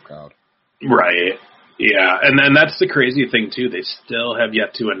a live crowd. Right. Yeah, and then that's the crazy thing, too. They still have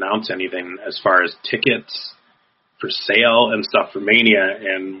yet to announce anything as far as tickets for sale and stuff for Mania,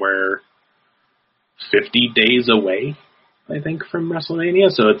 and we're 50 days away, I think, from WrestleMania.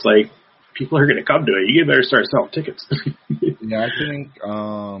 So it's like, people are going to come to it. You better start selling tickets. Yeah, I think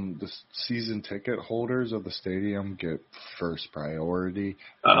the season ticket holders of the stadium get first priority.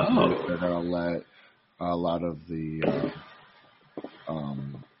 Oh. They're going to let a lot of the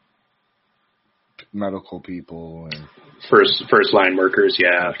medical people and first line workers,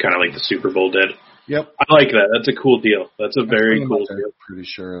 yeah, kind of like the Super Bowl did. Yep. I like that. That's a cool deal. That's a very cool deal. I'm pretty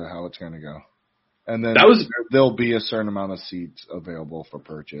sure how it's going to go. And then there'll be a certain amount of seats available for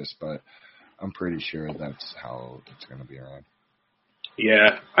purchase, but I'm pretty sure that's how it's going to be around.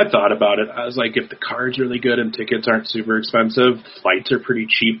 Yeah, I thought about it. I was like, if the card's really good and tickets aren't super expensive, flights are pretty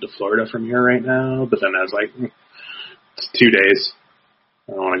cheap to Florida from here right now. But then I was like, it's 2 days.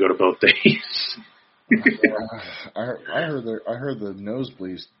 I don't want to go to both days. I heard the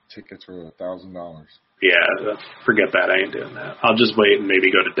nosebleeds tickets were $1,000. Yeah, forget that. I ain't doing that. I'll just wait and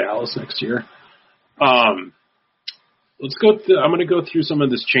maybe go to Dallas next year. Let's go. I'm going to go through some of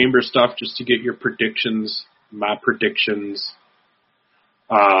this Chamber stuff just to get your predictions. My predictions.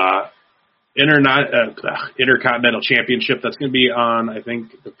 Intercontinental Championship. That's going to be on, I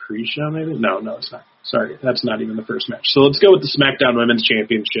think, the pre-show. Maybe no, it's not. Sorry, that's not even the first match. So let's go with the SmackDown Women's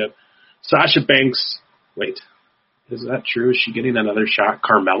Championship. Sasha Banks. Wait, is that true? Is she getting another shot?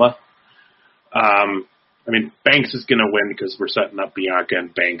 Carmella. I mean, Banks is going to win because we're setting up Bianca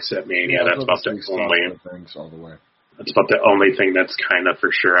and Banks at Mania. Yeah, that's about the only. Banks all the way. That's about the only thing that's kind of for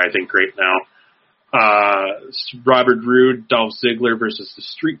sure, I think, right now. Robert Roode, Dolph Ziggler versus the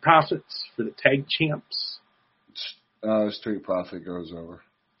Street Profits for the tag champs. Street Profit goes over.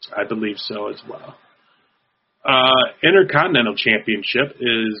 I believe so as well. Intercontinental Championship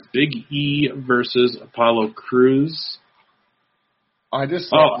is Big E versus Apollo Crews. I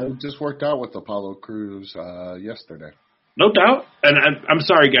just worked out with Apollo Crews yesterday. No doubt. And I'm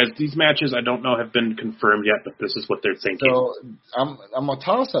sorry, guys. These matches, I don't know, have been confirmed yet, but this is what they're thinking. So I'm a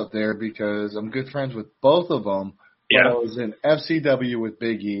toss-up there because I'm good friends with both of them. Yeah. But I was in FCW with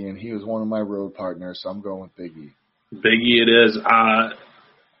Big E, and he was one of my road partners, so I'm going with Big E. Big E it is.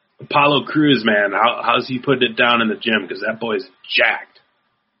 Apollo Crews, man, how's he putting it down in the gym? Because that boy's jacked.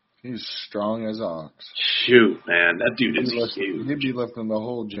 He's strong as ox. Shoot, man, that dude is huge. He'd be lifting the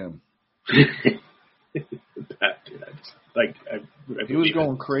whole gym. He was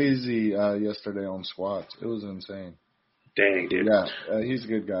going crazy yesterday on squats. It was insane. Dang, dude. Yeah, he's a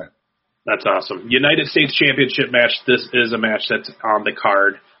good guy. That's awesome. United States Championship match. This is a match that's on the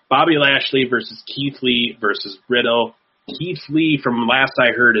card. Bobby Lashley versus Keith Lee versus Riddle. Keith Lee, from last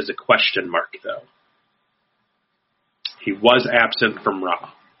I heard, is a question mark, though. He was absent from Raw,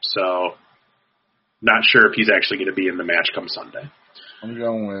 so not sure if he's actually going to be in the match come Sunday. I'm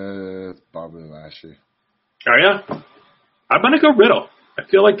going with Bobby Lashley. Oh, yeah? I'm going to go Riddle. I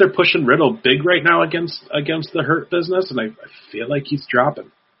feel like they're pushing Riddle big right now against the Hurt Business, and I feel like he's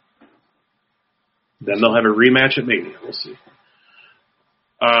dropping. Then they'll have a rematch at Mania. We'll see.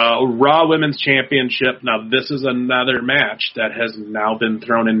 Raw Women's Championship. Now, this is another match that has now been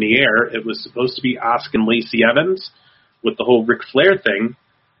thrown in the air. It was supposed to be Asuka and Lacey Evans with the whole Ric Flair thing.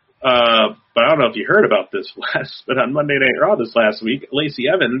 But I don't know if you heard about this, Wes, but on Monday Night Raw this last week, Lacey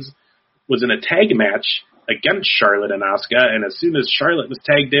Evans was in a tag match against Charlotte and Asuka, and as soon as Charlotte was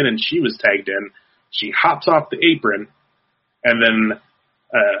tagged in and she was tagged in, she hops off the apron, and then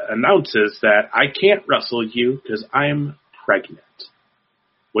announces that I can't wrestle you because I'm pregnant,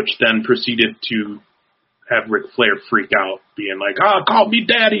 which then proceeded to have Ric Flair freak out, being like, call me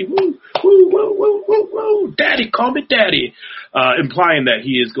daddy, woo, woo, woo, woo, woo, woo, daddy, call me daddy, implying that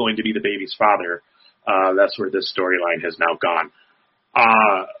he is going to be the baby's father. That's where this storyline has now gone.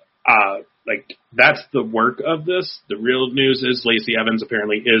 That's the work of this. The real news is Lacey Evans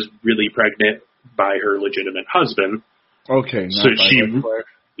apparently is really pregnant by her legitimate husband. Okay, so Ric Flair.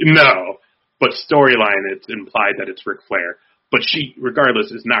 No, but storyline, it's implied that it's Ric Flair. But she,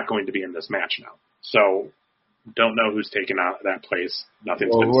 regardless, is not going to be in this match now. So, don't know who's taking out that place.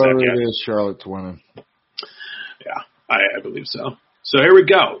 Nothing's been said yet. It is, Charlotte's winning. Yeah, I believe so. So here we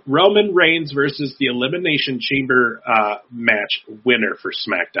go. Roman Reigns versus the Elimination Chamber match winner for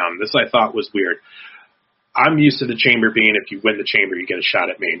SmackDown. This I thought was weird. I'm used to the Chamber being if you win the Chamber, you get a shot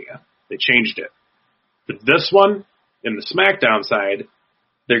at Mania. They changed it. But this one, in the SmackDown side,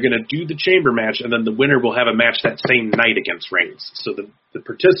 they're going to do the Chamber match, and then the winner will have a match that same night against Reigns. So the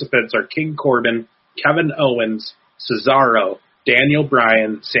participants are King Corbin, Kevin Owens, Cesaro, Daniel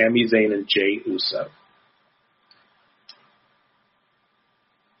Bryan, Sami Zayn, and Jey Uso.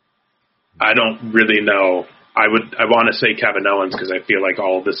 I don't really know. I want to say Kevin Owens because I feel like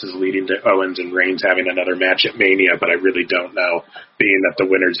all of this is leading to Owens and Reigns having another match at Mania, but I really don't know, being that the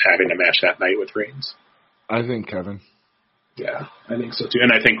winner's having a match that night with Reigns. I think Kevin. Yeah, I think so too.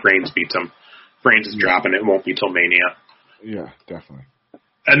 And I think Reigns beats him. If Reigns is dropping, it won't be till Mania. Yeah, definitely.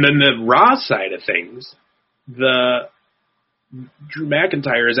 And then the Raw side of things, Drew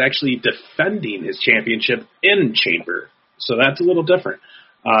McIntyre is actually defending his championship in Chamber. So that's a little different.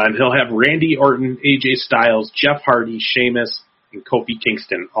 And he'll have Randy Orton, AJ Styles, Jeff Hardy, Sheamus, and Kofi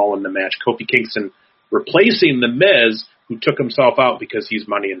Kingston all in the match. Kofi Kingston replacing The Miz, who took himself out because he's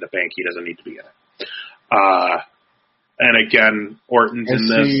Money in the Bank. He doesn't need to be in it. And again, Orton's in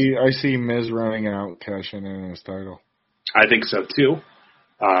this. I see Miz running out, cashing in his title. I think so too.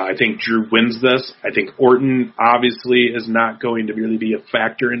 I think Drew wins this. I think Orton obviously is not going to really be a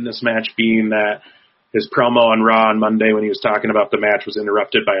factor in this match, being that his promo on Raw on Monday when he was talking about the match was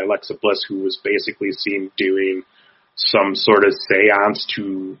interrupted by Alexa Bliss, who was basically seen doing some sort of seance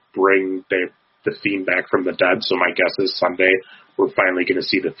to bring the Fiend back from the dead. So my guess is Sunday we're finally going to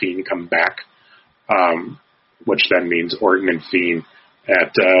see the Fiend come back, which then means Orton and Fiend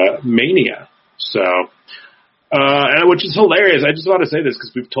at Mania. So, which is hilarious. I just want to say this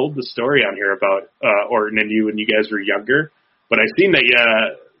because we've told the story on here about Orton and you when you guys were younger. But I've seen that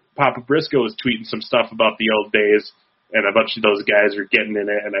Papa Briscoe was tweeting some stuff about the old days, and a bunch of those guys are getting in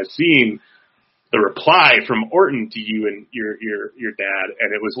it. And I've seen the reply from Orton to you and your dad,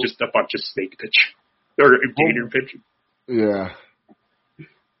 and it was just a bunch of snake pitch or gator pitch. Yeah.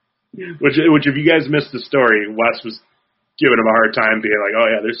 Which if you guys missed the story, Wes was giving him a hard time, being like, "Oh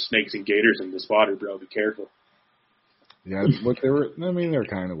yeah, there's snakes and gators in this water, bro. Be careful." Yeah, what they were. I mean, there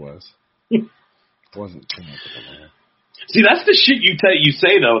kind of was. Wasn't too much of a matter. See, that's the shit you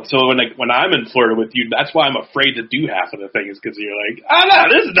say though. So when I'm in Florida with you, that's why I'm afraid to do half of the things because you're like, "Oh no,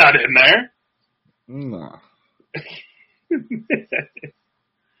 this is not in there." No.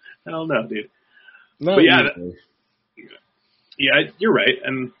 Hell no, dude. Not but yeah, you're right,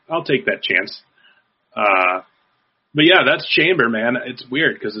 and I'll take that chance. But yeah, that's Chamber, man. It's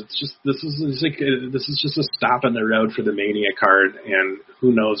weird because it's just this is just a stop in the road for the Mania card, and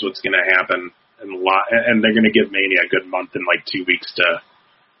who knows what's going to happen. And they're going to give Mania a good month in like 2 weeks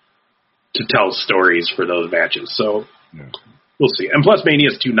to tell stories for those matches. So we'll see. And plus,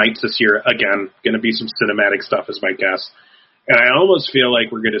 Mania's 2 nights this year. Again, going to be some cinematic stuff, is my guess. And I almost feel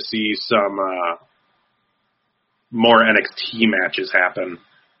like we're going to see some more NXT matches happen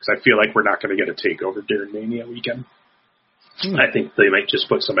because I feel like we're not going to get a takeover during Mania weekend. I think they might just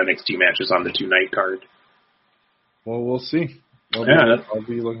put some NXT matches on the 2-night card. Well, we'll see. I'll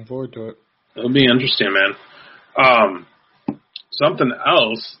be looking forward to it. It'll be interesting, man. Something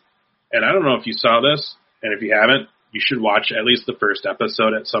else, and I don't know if you saw this, and if you haven't, you should watch at least the first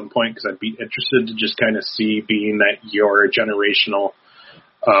episode at some point because I'd be interested to just kind of see, being that you're a generational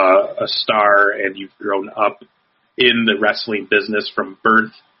a star and you've grown up in the wrestling business from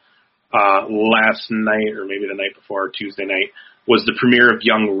birth. Last night, or maybe the night before, Tuesday night, was the premiere of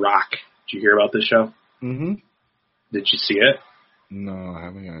Young Rock. Did you hear about this show? Mm-hmm. Did you see it? No, I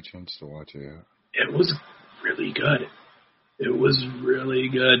haven't got a chance to watch it yet. It was really good. It was really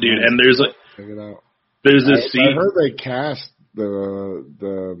good, dude. And there's check it out. There's this scene. I heard they cast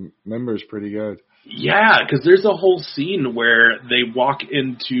the members pretty good. Yeah, because there's a whole scene where they walk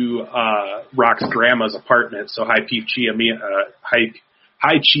into Rock's grandma's apartment. So High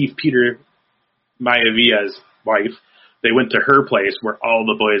Chief Peter Maiavia's wife they went to her place where all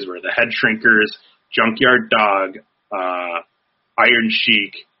the boys were, the Head Shrinkers, Junkyard Dog, Iron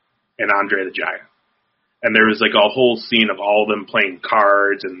Sheik, and Andre the Giant. And there was like a whole scene of all of them playing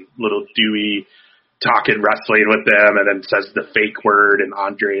cards and little Dewey talking wrestling with them, and then says the fake word, and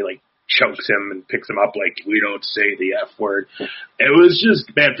Andre like chokes him and picks him up like, we don't say the F word. It was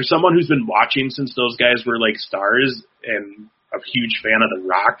just, man, for someone who's been watching since those guys were like stars and a huge fan of The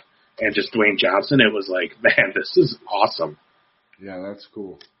Rock and just Dwayne Johnson, it was like, man, this is awesome. Yeah, that's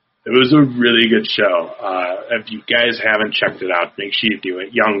cool. It was a really good show. If you guys haven't checked it out, make sure you do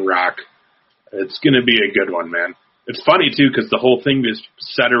it. Young Rock. It's going to be a good one, man. It's funny, too, because the whole thing is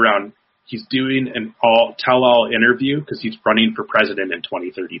set around he's doing an tell-all interview because he's running for president in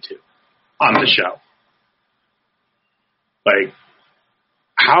 2032 on the show. Like,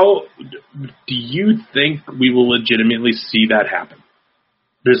 how do you think we will legitimately see that happen?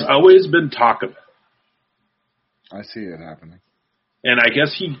 There's always been talk of it. I see it happening. And I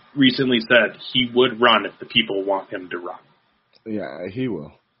guess he recently said he would run if the people want him to run. Yeah, he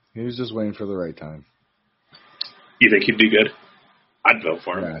will. He was just waiting for the right time. You think he'd be good? I'd vote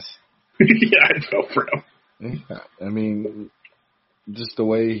for him. Yes. Yeah, I'd vote for him. Yeah, I mean, just the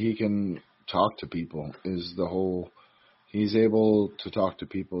way he can talk to people is the whole. He's able to talk to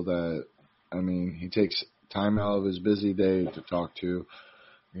people that, I mean, he takes time out of his busy day to talk to,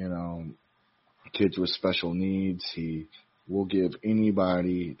 kids with special needs. He will give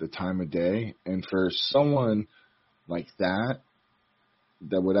anybody the time of day. And for someone like that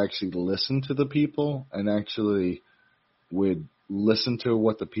would actually listen to the people and actually would listen to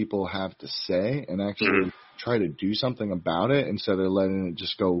what the people have to say and actually try to do something about it instead of letting it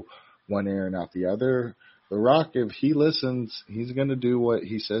just go one ear and out the other. The Rock, if he listens, he's going to do what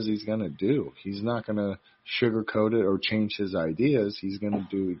he says he's going to do. He's not going to sugarcoat it or change his ideas. He's going to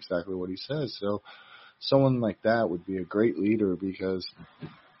do exactly what he says. So someone like that would be a great leader because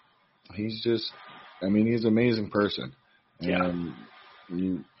he's just, I mean, he's an amazing person. And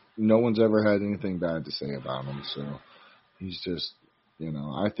no one's ever had anything bad to say about him. So he's just,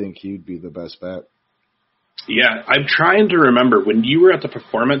 I think he'd be the best bet. Yeah, I'm trying to remember. When you were at the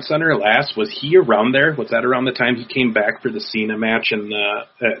Performance Center last, was he around there? Was that around the time he came back for the Cena match in the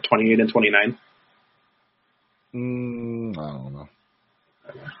 28 and 29? I don't know.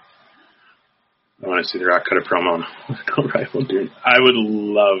 I want to see The Rock cut a promo on political rival, dude. I would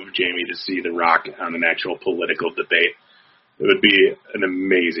love, Jamie, to see The Rock on an actual political debate. It would be an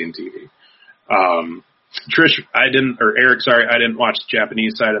amazing TV. Trish, I didn't watch the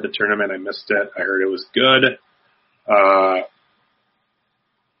Japanese side of the tournament. I missed it. I heard it was good.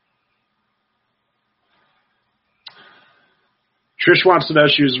 Trish wants to know,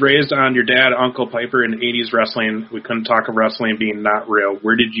 she was raised on your dad, Uncle Piper, in 80s wrestling. We couldn't talk of wrestling being not real.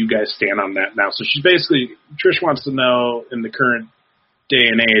 Where did you guys stand on that now? So Trish wants to know, in the current day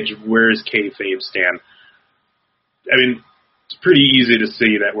and age, where does kayfabe stand? I mean, it's pretty easy to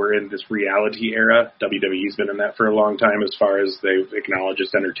see that we're in this reality era. WWE's been in that for a long time as far as they've acknowledged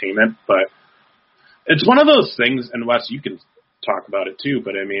it's entertainment. But it's one of those things, and Wes, you can talk about it too,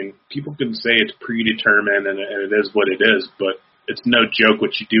 but I mean, people can say it's predetermined and it is what it is, but it's no joke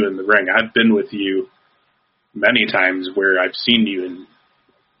what you do in the ring. I've been with you many times where I've seen you in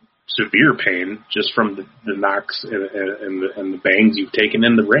severe pain just from the knocks and the bangs you've taken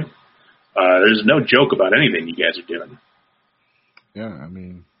in the ring. There's no joke about anything you guys are doing. Yeah, I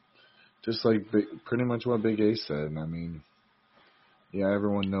mean, just like pretty much what Big A said. I mean, yeah,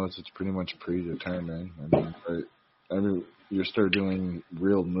 everyone knows it's pretty much predetermined. I mean, but you start doing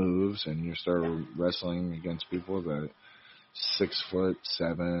real moves and you start wrestling against people that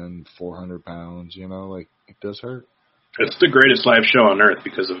 6'7", 400 pounds. Like it does hurt. It's the greatest live show on earth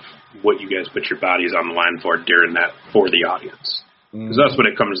because of what you guys put your bodies on the line for during that for the audience. Because that's what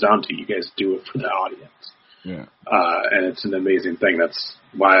it comes down to. You guys do it for the audience. Yeah. And it's an amazing thing. That's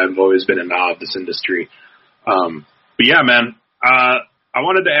why I've always been in awe of this industry. But yeah, man, I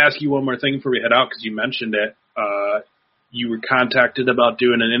wanted to ask you one more thing before we head out because you mentioned it. You were contacted about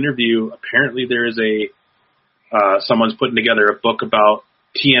doing an interview. Apparently there is someone's putting together a book about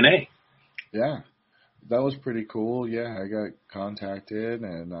TNA. Yeah, that was pretty cool. Yeah, I got contacted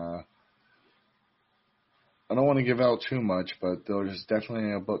and I don't want to give out too much, but there's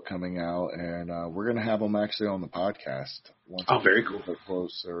definitely a book coming out, and we're going to have them actually on the podcast once very cool. A bit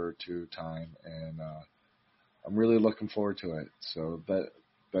closer to time, and I'm really looking forward to it. So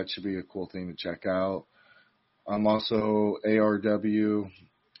that should be a cool thing to check out. I'm also ARW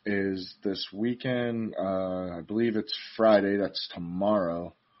is this weekend. I believe it's Friday. That's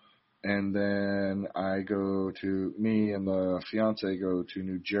tomorrow. And then me and the fiance go to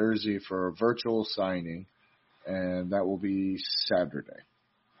New Jersey for a virtual signing. and that will be Saturday.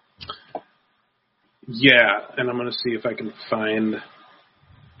 Yeah, and I'm going to see if I can find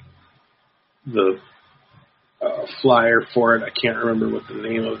the flyer for it. I can't remember what the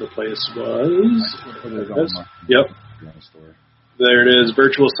name of the place was. Yep. There it is.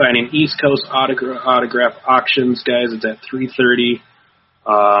 Virtual signing, East Coast Autograph Auctions, guys. It's at 3:30.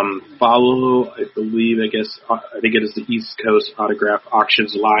 Follow, I think it is the East Coast Autograph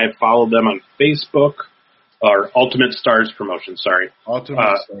Auctions Live. Follow them on Facebook, or Ultimate Stars Promotion, sorry.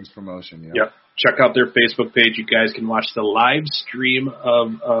 Ultimate Stars Promotion, yeah. Yep. Check out their Facebook page. You guys can watch the live stream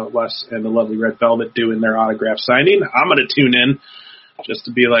of Wes and the lovely Red Velvet doing their autograph signing. I'm going to tune in just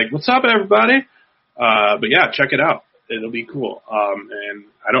to be like, what's up, everybody? But yeah, check it out. It'll be cool. And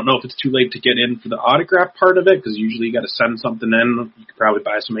I don't know if it's too late to get in for the autograph part of it, because usually you got to send something in. You could probably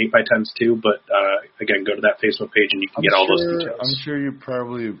buy some 8x10s too, but again, go to that Facebook page and you can get all those details. I'm sure you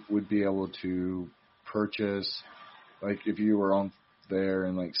probably would be able to purchase, like if you were on there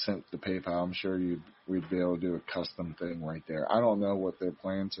and like sent the PayPal, I'm sure we'd be able to do a custom thing right there. I don't know what their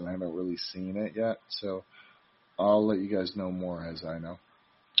plans, and I haven't really seen it yet, so I'll let you guys know more as I know.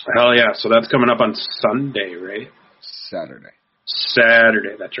 Hell yeah! So that's coming up on Sunday, right? Saturday,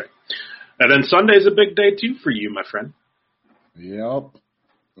 that's right. And then Sunday's a big day too for you, my friend. Yep,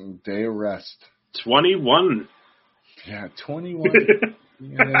 day of rest. 21. Yeah, 21.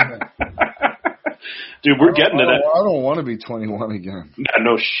 Yeah. Dude, we're getting to that. I don't want to be 21 again.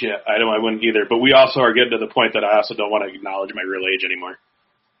 No shit. I wouldn't either. But we also are getting to the point that I also don't want to acknowledge my real age anymore.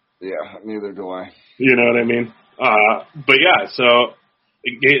 Yeah, neither do I. You know what I mean? But yeah, so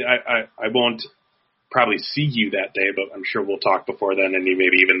I won't probably see you that day, but I'm sure we'll talk before then, and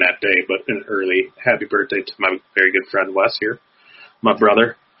maybe even that day. But an early happy birthday to my very good friend Wes here, my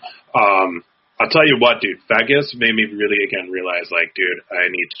brother. I'll tell you what, dude, Vegas made me really, again, realize, like, dude, I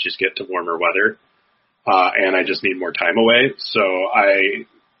need to just get to warmer weather, and I just need more time away. So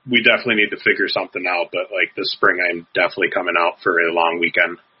we definitely need to figure something out, but, like, this spring I'm definitely coming out for a long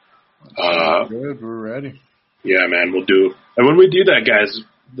weekend. Good, we're ready. Yeah, man, we'll do. And when we do that, guys,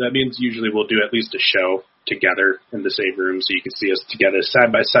 that means usually we'll do at least a show together in the same room so you can see us together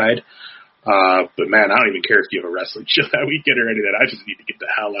side by side. But man, I don't even care if you have a wrestling show that weekend or any of that. I just need to get the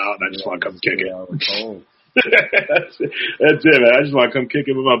hell out, and I just want to come kick it. That's it, man. I just want to come kick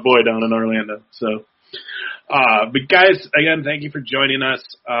it with my boy down in Orlando. So, but guys, again, thank you for joining us.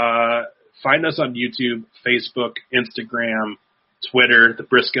 Find us on YouTube, Facebook, Instagram, Twitter, the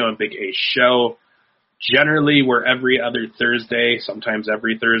Briscoe and Big A Show. Generally, we're every other Thursday, sometimes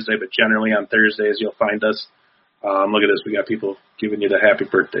every Thursday, but generally on Thursdays you'll find us. Look at this. We got people giving you the happy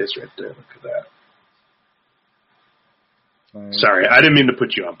birthdays right there. Look at that. Sorry, I didn't mean to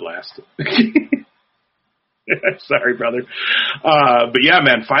put you on blast. Sorry, brother. But yeah,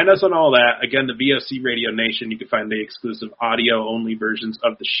 man, find us on all that. Again, the VOC Radio Nation. You can find the exclusive audio-only versions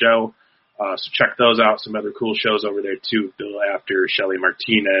of the show. So check those out. Some other cool shows over there, too. Bill After, Shelly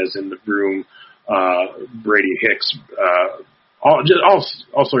Martinez in the room, Brady Hicks, all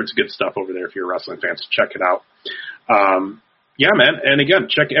sorts of good stuff over there if you're a wrestling fan, so check it out. Yeah, man, and again,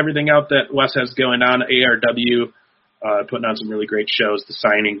 check everything out that Wes has going on. ARW, putting on some really great shows. The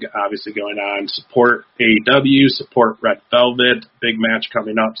signing, obviously, going on. Support AEW, support Red Velvet. Big match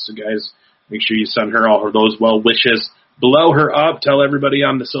coming up, so guys, make sure you send her all those well wishes. Blow her up. Tell everybody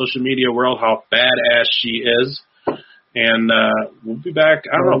on the social media world how badass she is. And we'll be back.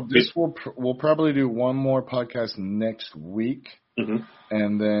 I don't know. We'll probably do one more podcast next week. Mm-hmm.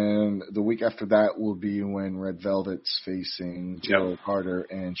 And then the week after that will be when Red Velvet's facing Joe Carter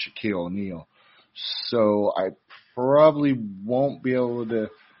and Shaquille O'Neal. So I probably won't be able to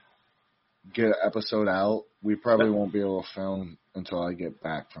get an episode out. We probably won't be able to film until I get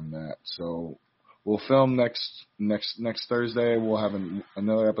back from that. So we'll film next Thursday. We'll have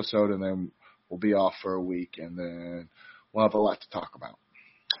another episode, and then we'll be off for a week, and then we'll have a lot to talk about.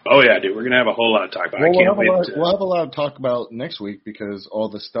 Oh, yeah, dude. We're going to have a whole lot to talk about. I can't wait. We'll have a lot to talk about next week because all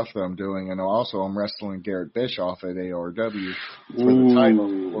the stuff that I'm doing, and also I'm wrestling Garrett Bischoff at ARW for the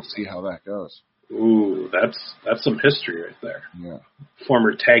title. We'll see how that goes. Ooh, that's some history right there. Yeah.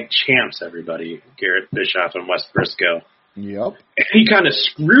 Former tag champs, everybody, Garrett Bischoff and Wes Briscoe. Yep. And he kind of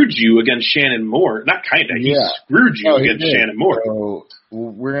screwed you against Shannon Moore. Not kind of. He screwed you against Shannon Moore. So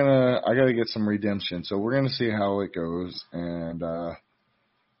I got to get some redemption. So we're going to see how it goes and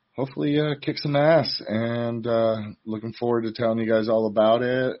hopefully kick some ass. And looking forward to telling you guys all about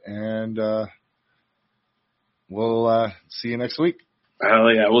it. And we'll see you next week.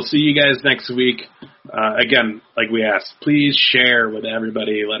 Hell yeah. We'll see you guys next week. Again, like we asked, please share with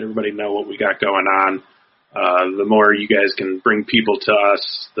everybody. Let everybody know what we got going on. The more you guys can bring people to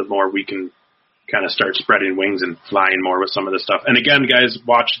us, the more we can kind of start spreading wings and flying more with some of this stuff. And again, guys,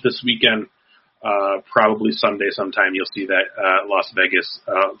 watch this weekend. Probably Sunday sometime, you'll see that Las Vegas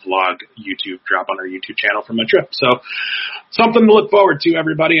vlog YouTube drop on our YouTube channel from my trip. So something to look forward to,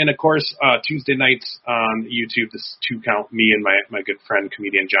 everybody. And, of course, Tuesday nights on YouTube, this 2 Count, me and my good friend,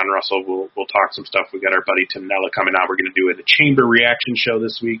 comedian John Russell, we'll talk some stuff. We got our buddy Tim Nella coming out. We're going to do the Chamber reaction show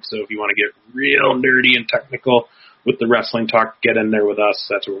this week. So if you want to get real nerdy and technical with the wrestling talk, get in there with us.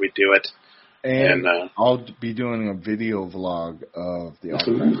 That's where we do it. And I'll be doing a video vlog of the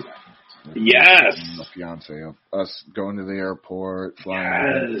autograph. Yes. My fiance, of us going to the airport, flying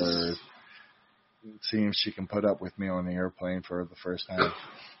out, seeing if she can put up with me on the airplane for the first time.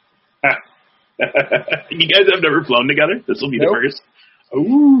 You guys have never flown together? This will be the first.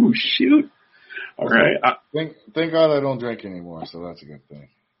 Ooh, shoot. All right. Thank God I don't drink anymore, so that's a good thing.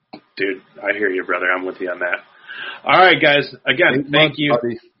 Dude, I hear you, brother. I'm with you on that. All right, guys. Again, thank you.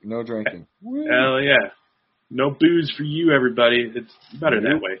 Buddy. No drinking. Hell yeah. No booze for you, everybody. It's better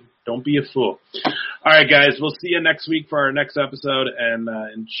that way. Don't be a fool. All right, guys. We'll see you next week for our next episode, and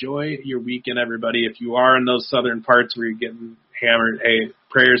enjoy your weekend, everybody. If you are in those southern parts where you're getting hammered, hey,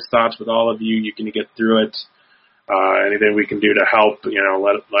 prayers, thoughts with all of you. You can get through it. Anything we can do to help,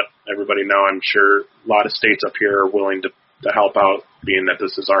 let everybody know. I'm sure a lot of states up here are willing to help out, being that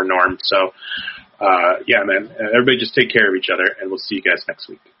this is our norm. So, yeah, man, everybody just take care of each other, and we'll see you guys next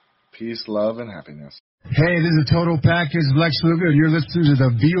week. Peace, love, and happiness. Hey, this is Total Package, Lex Luger, and you're listening to the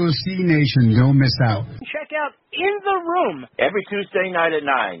VOC Nation. Don't miss out. Check out In the Room every Tuesday night at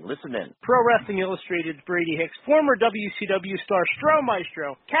 9. Listen in. Pro Wrestling Illustrated's Brady Hicks, former WCW star Stro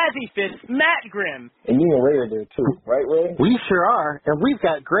Maestro, Kazzy Fitz, Matt Grimm. And you and Ray are there too, right, Ray? We sure are, and we've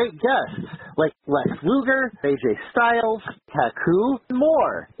got great guests like Lex Luger, AJ Styles, Haku, and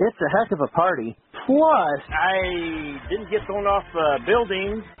more. It's a heck of a party. Plus, I didn't get thrown off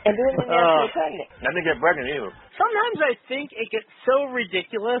buildings. And then you got pregnant. I didn't get pregnant either. Sometimes I think it gets so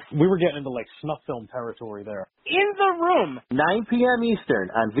ridiculous. We were getting into like snuff film territory there. In the Room. 9 p.m. Eastern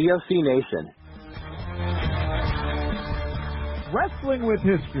on VOC Nation. Wrestling with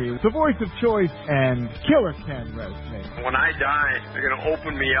History, the voice of choice, and Killer Ken Resnick. When I die, they're going to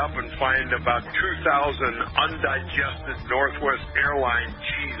open me up and find about 2,000 undigested Northwest Airlines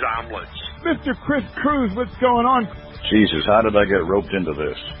cheese omelets. Mr. Chris Cruz, what's going on? Jesus, how did I get roped into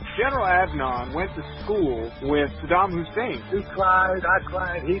this? General Adnan went to school with Saddam Hussein. He cried, I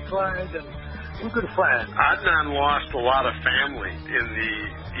cried, he cried, and we're good friends. Adnan lost a lot of family in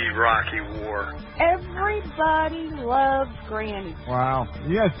the Iraqi war. Everybody loves Granny. Wow.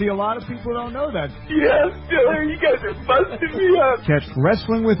 Yeah, see, a lot of people don't know that. Yes, Killer, you guys are busting me up. Catch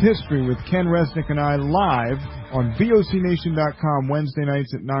Wrestling with History with Ken Resnick and I live on VOCNation.com Wednesday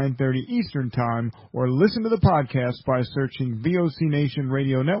nights at 9:30 Eastern Time, or listen to the podcast by searching VOC Nation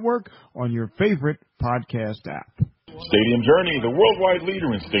Radio Network on your favorite podcast app. Stadium Journey, the worldwide leader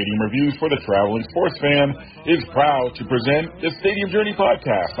in stadium reviews for the traveling sports fan, is proud to present the Stadium Journey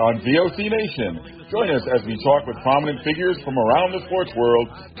podcast on VOC Nation. Join us as we talk with prominent figures from around the sports world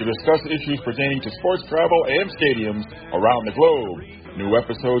to discuss issues pertaining to sports travel and stadiums around the globe. New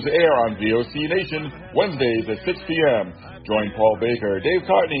episodes air on VOC Nation Wednesdays at 6 p.m. Join Paul Baker, Dave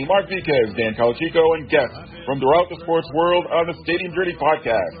Cotney, Mark Viquez, Dan Calachico, and guests from throughout the sports world on the Stadium Journey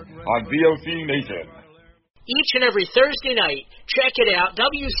podcast on VOC Nation. Each and every Thursday night, check it out,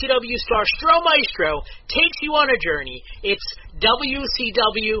 WCW star Stro Maestro takes you on a journey. It's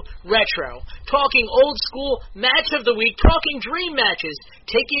WCW Retro, talking old school match of the week, talking dream matches,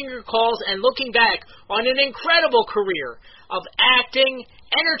 taking your calls and looking back on an incredible career of acting,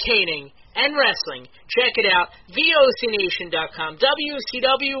 entertaining, and wrestling. Check it out, VOCNation.com,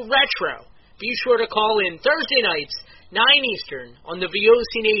 WCW Retro. Be sure to call in Thursday nights, 9 Eastern, on the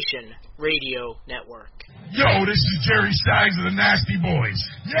VOC Nation Radio Network. Yo, this is Jerry Steins of the Nasty Boys.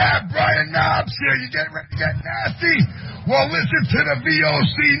 Yeah, Brian Knobs here. You getting ready to get nasty? Well, listen to the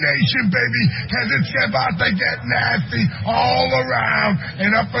VOC Nation, baby, because it's about to get nasty all around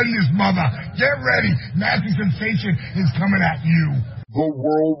and up in this mother. Get ready. Nasty Sensation is coming at you. The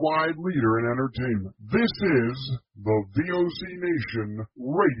worldwide leader in entertainment. This is the VOC Nation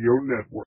Radio Network.